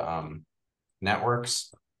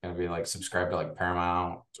networks. Gonna be like subscribed to like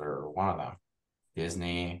Paramount or one of them,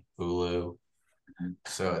 Disney, Hulu.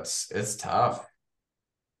 So it's tough.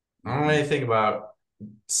 I don't really think about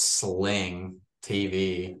Sling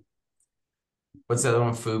TV. What's the other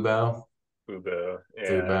one? Fubo. Yeah.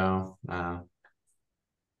 Fubo.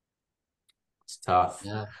 It's tough.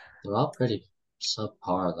 Yeah, they're all pretty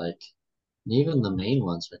subpar. Like, even the main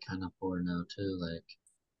ones are kind of poor now too. Like,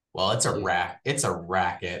 well, it's a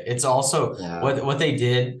racket. It's also what they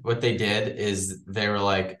did is they were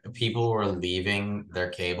like, people were leaving their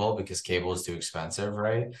cable because cable is too expensive,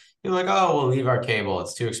 right? You're like, oh, we'll leave our cable,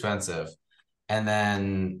 it's too expensive. And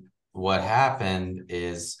then what happened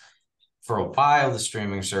is for a while, the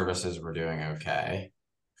streaming services were doing okay.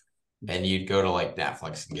 And you'd go to like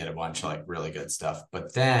Netflix and get a bunch of like really good stuff.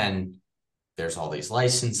 But then there's all these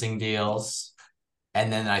licensing deals.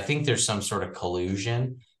 And then I think there's some sort of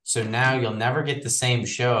collusion. So now you'll never get the same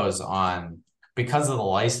shows on, because of the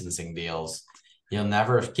licensing deals, you'll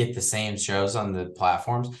never get the same shows on the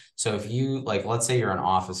platforms. So if you like, let's say you're an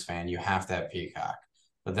Office fan, you have to have Peacock.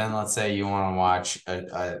 But then let's say you want to watch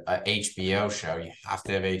a HBO show, you have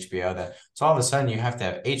to have HBO then. So all of a sudden you have to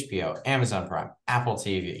have HBO, Amazon Prime, Apple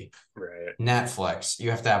TV, right, Netflix.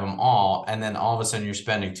 You have to have them all. And then all of a sudden you're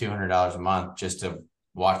spending $200 a month just to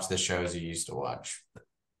watch the shows you used to watch.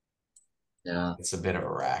 Yeah. It's a bit of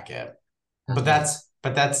a racket. But that's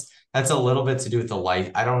a little bit to do with the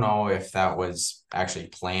life. I don't know if that was actually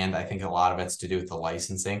planned. I think a lot of it's to do with the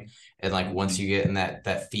licensing. And like once you get in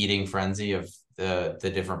that feeding frenzy of the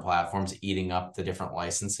different platforms eating up the different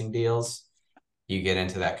licensing deals, you get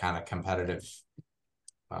into that kind of competitive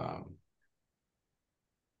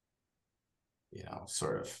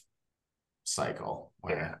sort of cycle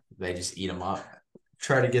where they just eat them up,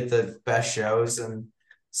 try to get the best shows, and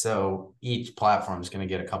so each platform is going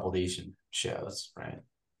to get a couple decent shows, right?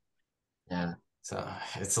 Yeah. So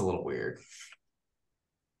it's a little weird.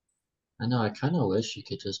 I know. I kind of wish you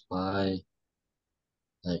could just buy,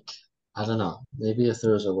 like, I don't know, maybe if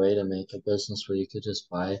there was a way to make a business where you could just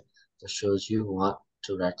buy the shows you want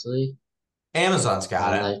directly. Amazon's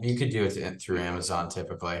got it. Like, You could do it through Amazon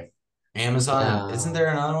typically. Amazon, isn't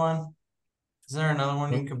there another one? Isn't there another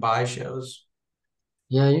one you can buy shows?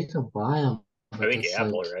 Yeah, you can buy them. I think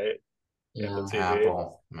Apple, like, right? Yeah. Apple TV.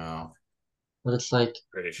 Apple, no. But it's like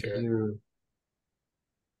Pretty sure.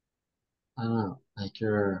 I don't know, like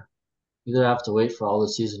you either have to wait for all the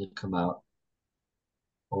season to come out,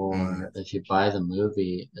 or if you buy the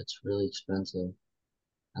movie, it's really expensive.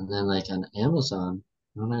 And then like on Amazon,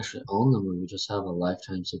 you don't actually own the movie, you just have a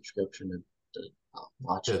lifetime subscription to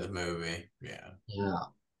watch the movie. Yeah. Yeah,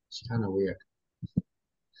 it's kind of weird.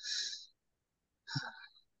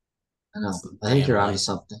 I know. I think you're onto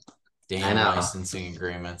something. Damn licensing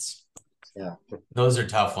agreements. Yeah. Those are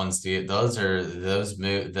tough ones, dude.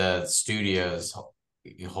 The studios,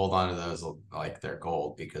 you hold on to those like they're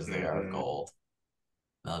gold because they are gold.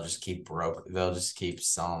 They'll just keep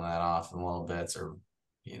selling that off in little bits, or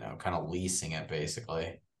kind of leasing it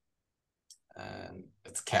basically. And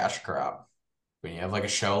it's cash crop. When you have like a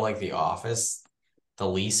show like The Office, the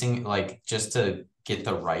leasing, like just to get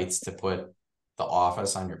the rights to put The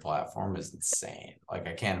Office on your platform is insane. Like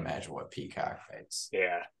I can't imagine what Peacock pays.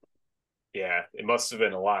 Yeah. Yeah, it must have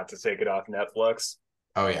been a lot to take it off Netflix.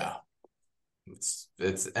 Oh yeah, it's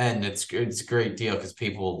a great deal because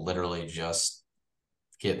people literally just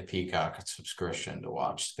get the Peacock subscription to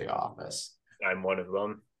watch The Office. I'm one of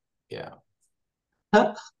them. Yeah.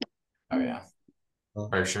 Oh yeah,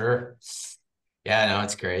 for sure. Yeah, no,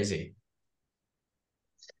 it's crazy.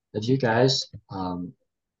 Have you guys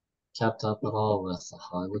kept up at all with the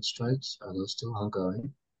Hollywood strikes? Are those still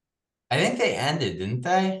ongoing? I think they ended, didn't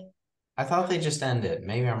they? I thought they just ended.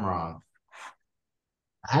 Maybe I'm wrong.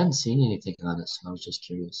 I hadn't seen anything on it, so I was just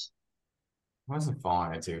curious. I wasn't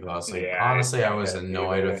following it too closely. Yeah, honestly, I was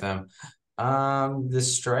annoyed with them. The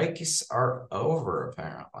strikes are over,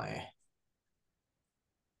 apparently.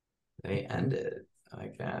 They ended, I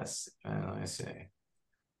guess. Let me see.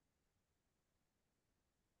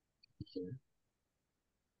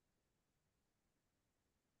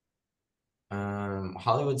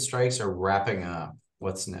 Hollywood strikes are wrapping up.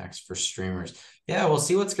 What's next for streamers? Yeah, we'll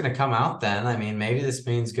see what's going to come out then. I mean, maybe this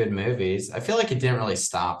means good movies. I feel like it didn't really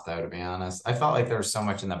stop, though, to be honest. I felt like there was so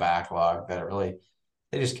much in the backlog that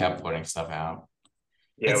they just kept putting stuff out.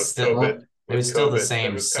 Yeah, it's still COVID, it was still the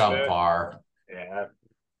same subpar. Yeah.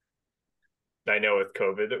 I know with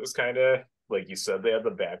COVID, it was kind of, like you said, they had the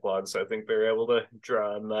backlog, so I think they were able to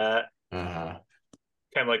draw on that. Uh-huh.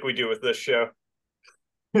 Kind of like we do with this show.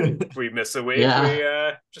 We miss a week, we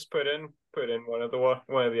just put in one of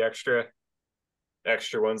the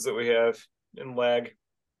extra ones that we have in lag.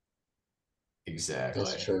 Exactly.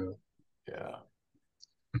 That's true. Yeah.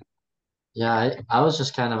 Yeah, I was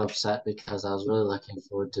just kind of upset because I was really looking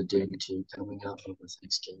forward to Doom 2 coming up over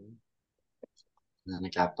Thanksgiving. And then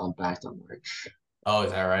it got bumped back to March. Oh,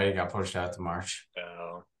 is that right? It got pushed out to March.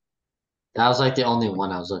 Oh. That was like the only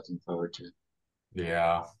one I was looking forward to.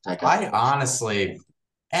 Yeah. I honestly,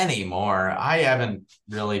 anymore, I haven't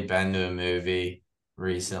really been to a movie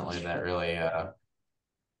recently that really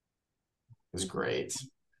was great.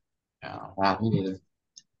 Yeah. Me neither.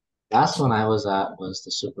 Last one I was at was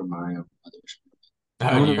the Super Mario Brothers.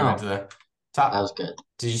 Oh, you went to the Top. That was good.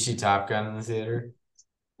 Did you see Top Gun in the theater?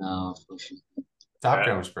 No, unfortunately. Top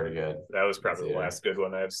Gun was pretty good. That was probably the last good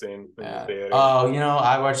one I've seen in the theater. Oh,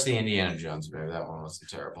 I watched the Indiana Jones movie. That one wasn't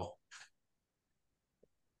terrible.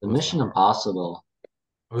 The Mission Impossible.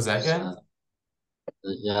 Was that good?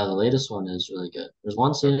 Yeah, the latest one is really good. There's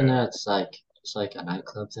one scene in there. It's like a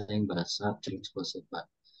nightclub thing, but it's not too explicit. But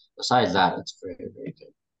besides that, it's very, very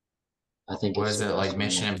good. I think. What is it like?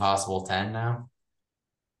 Mission Impossible 10 now?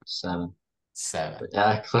 7. But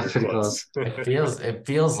yeah, pretty close. It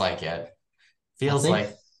feels like it. Feels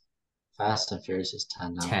like Fast and Furious is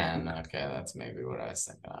 10 now. 10. Okay, that's maybe what I was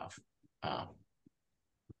thinking of. Oh.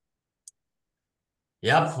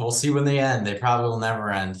 Yep, we'll see when they end. They probably will never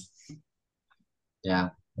end. Yeah.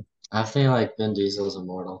 I feel like Vin Diesel's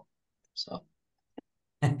immortal. So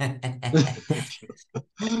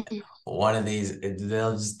one of these,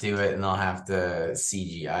 they'll just do it and they'll have to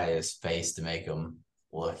CGI his face to make him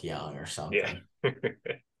look young or something. Yeah.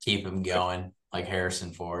 Keep him going like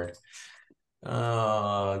Harrison Ford.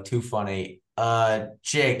 Oh, too funny.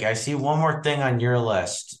 Jake, I see one more thing on your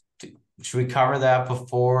list. Should we cover that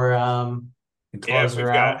before we close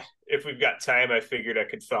her out? If we've got time, I figured I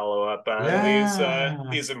could follow up on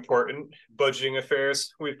these important budgeting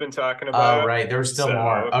affairs we've been talking about. Oh, right. There's still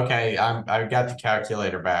more. Okay, I've got the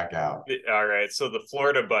calculator back out. All right. So the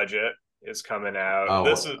Florida budget is coming out. Oh,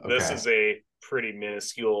 this is a pretty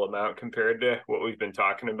minuscule amount compared to what we've been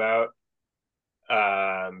talking about.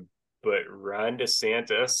 But Ron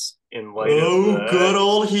DeSantis, in light of good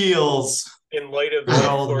old heels. In light of the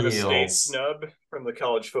Florida State snub from the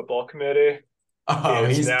College Football Committee. Oh,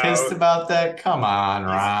 he's pissed about that? Come on,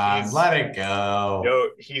 Ron. Let it go. No,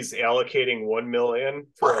 he's allocating $1 million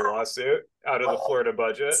for a lawsuit out of the Florida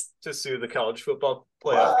budget to sue the College Football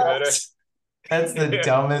Playoff Committee. That's the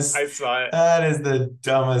dumbest. I saw it. That is the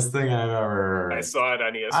dumbest thing I've ever heard. I saw it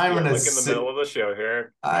on ESPN. I'm gonna in the middle of the show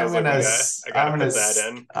here. I'm gonna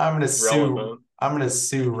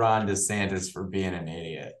sue Ron DeSantis for being an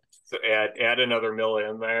idiot. So add another $1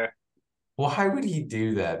 million there. Why would he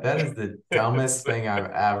do that? That is the dumbest thing I've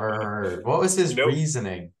ever heard. What was his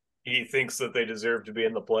reasoning? He thinks that they deserve to be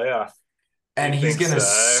in the playoff. And he's going to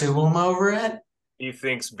sue him over it? He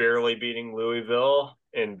thinks barely beating Louisville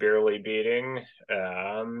and barely beating...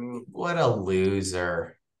 what a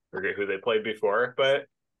loser. I forget who they played before, but...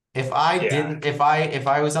 If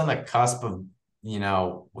I was on the cusp of,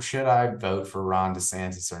 should I vote for Ron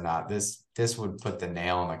DeSantis or not? This would put the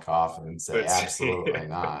nail in the coffin and say absolutely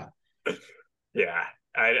not. Yeah,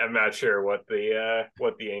 I'm not sure what the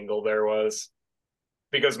angle there was,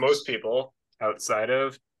 because most people outside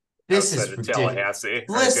of Tallahassee.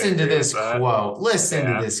 Listen to this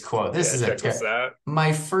quote. This is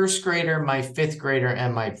my first grader, my fifth grader,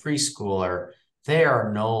 and my preschooler. They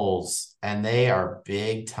are Knowles, and they are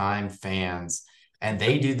big time fans, and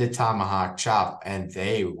they do the tomahawk chop, and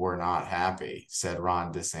they were not happy," said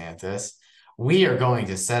Ron DeSantis. "We are going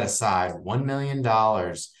to set aside $1 million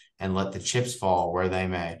and let the chips fall where they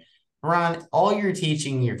may." Ron, all you're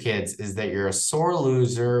teaching your kids is that you're a sore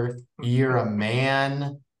loser. You're a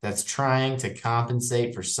man that's trying to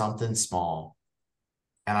compensate for something small.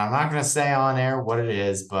 And I'm not going to say on air what it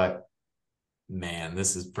is, but man,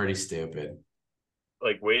 this is pretty stupid.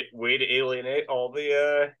 Like, way to alienate all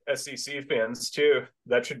the SEC fans too.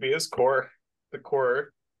 That should be his core. The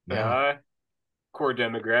core, core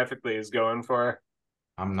demographically is going for.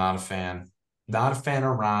 I'm not a fan. Not a fan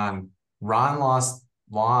of Ron. Ron lost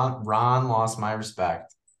my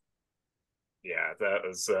respect. Yeah, that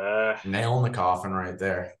was nail in the coffin right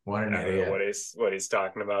there. What an idiot. Know what he's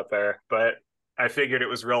talking about there, but I figured it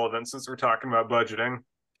was relevant since we're talking about budgeting.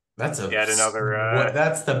 That's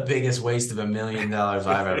that's the biggest waste of $1 million I've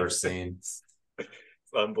ever seen. It's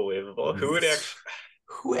unbelievable.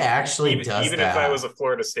 Who actually does that? Even if I was a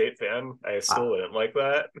Florida State fan, I still wouldn't like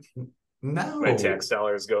that. No. My tax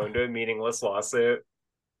dollars go into a meaningless lawsuit.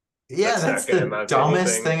 Yeah, that's the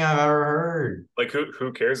dumbest thing I've ever heard. Like,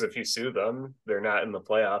 who cares if you sue them? They're not in the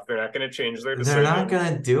playoff. They're not going to change their decision. They're not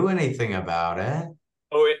going to do anything about it.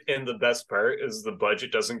 Oh, and the best part is the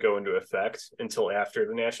budget doesn't go into effect until after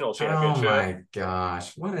the national championship. Oh my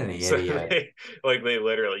gosh, what an idiot! So they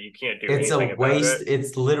literally, you can't do anything about it.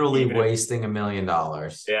 It's literally wasting $1 million.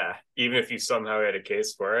 Yeah, even if you somehow had a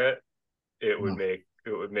case for it, it would make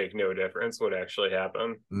no difference what actually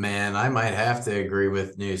happened. Man, I might have to agree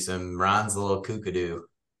with Newsom. Ron's a little kookadoo.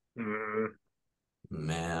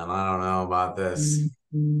 Man, I don't know about this.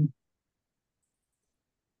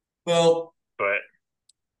 Well, but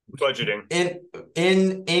budgeting.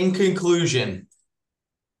 In conclusion,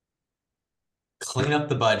 clean up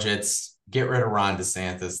the budgets, get rid of Ron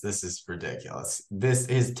DeSantis. This is ridiculous.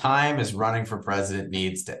 His time as running for president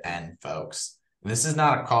needs to end, folks. This is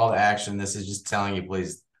not a call to action. This is just telling you,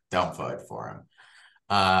 please don't vote for him.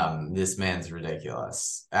 This man's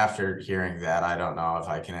ridiculous. After hearing that, I don't know if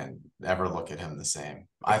I can ever look at him the same.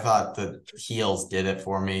 I thought the heels did it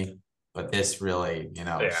for me, but this really,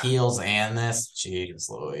 heels and this, geez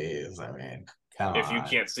Louise. I mean, come on. If you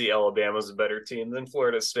can't see Alabama's a better team than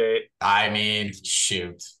Florida State. I mean,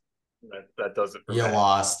 shoot. That does it for you me.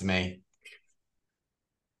 Lost me.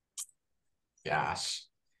 Gosh.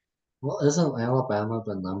 Well, isn't Alabama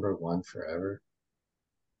the number one forever?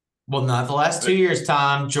 Well, not the last 2 years,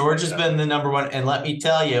 Tom. Georgia's been the number one. And let me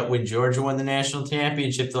tell you, when Georgia won the national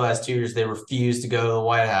championship the last 2 years, they refused to go to the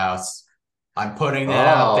White House. I'm putting that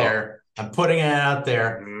out there.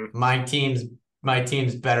 Mm-hmm. My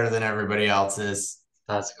team's better than everybody else's.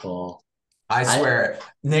 That's cool. I swear,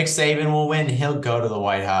 Nick Saban will win. He'll go to the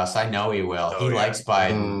White House. I know he will. He likes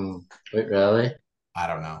Biden. Wait, really? I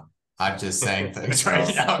don't know. I'm just saying things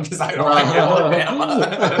right now because I don't like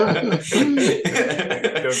Alabama. Don't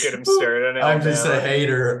get him started on Alabama. I'm just a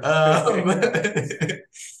hater. I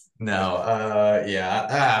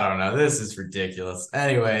don't know. This is ridiculous.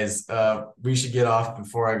 Anyways, we should get off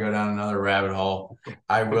before I go down another rabbit hole.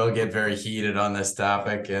 I will get very heated on this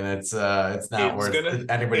topic, and it's not worth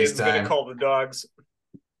anybody's time. Gonna call the dogs.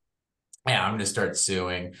 Yeah, I'm gonna start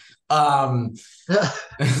suing. Well,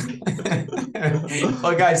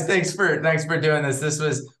 guys, thanks for doing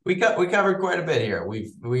this. We covered quite a bit here.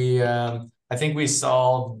 I think we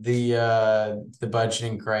solved the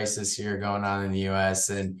budgeting crisis here going on in the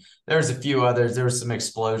U.S. and there's a few others. There were some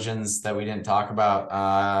explosions that we didn't talk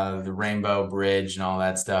about, the Rainbow Bridge and all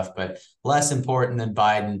that stuff, but less important than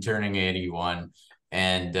Biden turning 81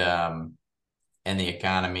 and the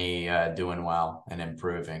economy doing well and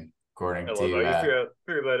improving. According to you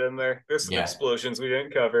threw that in there. There's some explosions we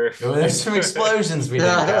didn't cover. There's some explosions we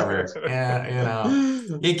didn't cover. Yeah,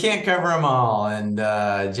 you can't cover them all. And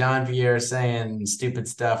John Pierre saying stupid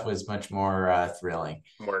stuff was much more thrilling.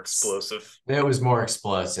 More explosive. It was more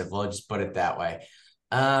explosive. We'll just put it that way.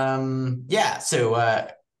 So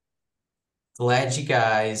glad you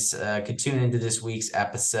guys could tune into this week's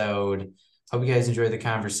episode. Hope you guys enjoyed the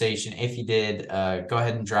conversation. If you did, go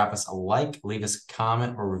ahead and drop us a like, leave us a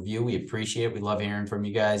comment or review. We appreciate it. We love hearing from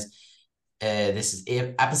you guys. This is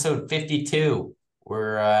episode 52.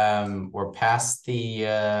 We're past the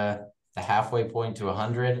halfway point to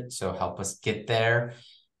 100, so help us get there.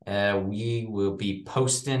 We will be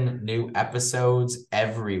posting new episodes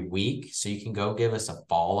every week, so you can go give us a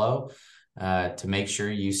follow to make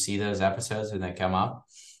sure you see those episodes when they come up.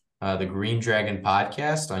 The Green Dragon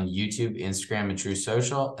Podcast on YouTube, Instagram, and True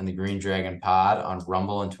Social, and the Green Dragon Pod on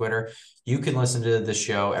Rumble and Twitter. You can listen to the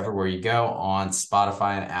show everywhere you go on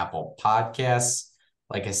Spotify and Apple Podcasts.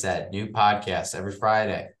 Like I said, new podcasts every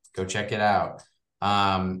Friday. Go check it out.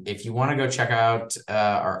 If you want to go check out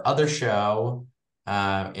our other show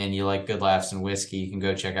and you like good laughs and whiskey, you can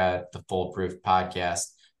go check out the Foolproof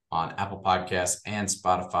Podcast on Apple Podcasts and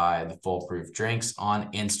Spotify, the Foolproof Drinks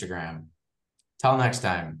on Instagram. Till next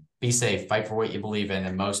time. Be safe, fight for what you believe in,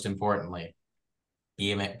 and most importantly,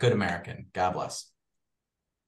 be a good American. God bless.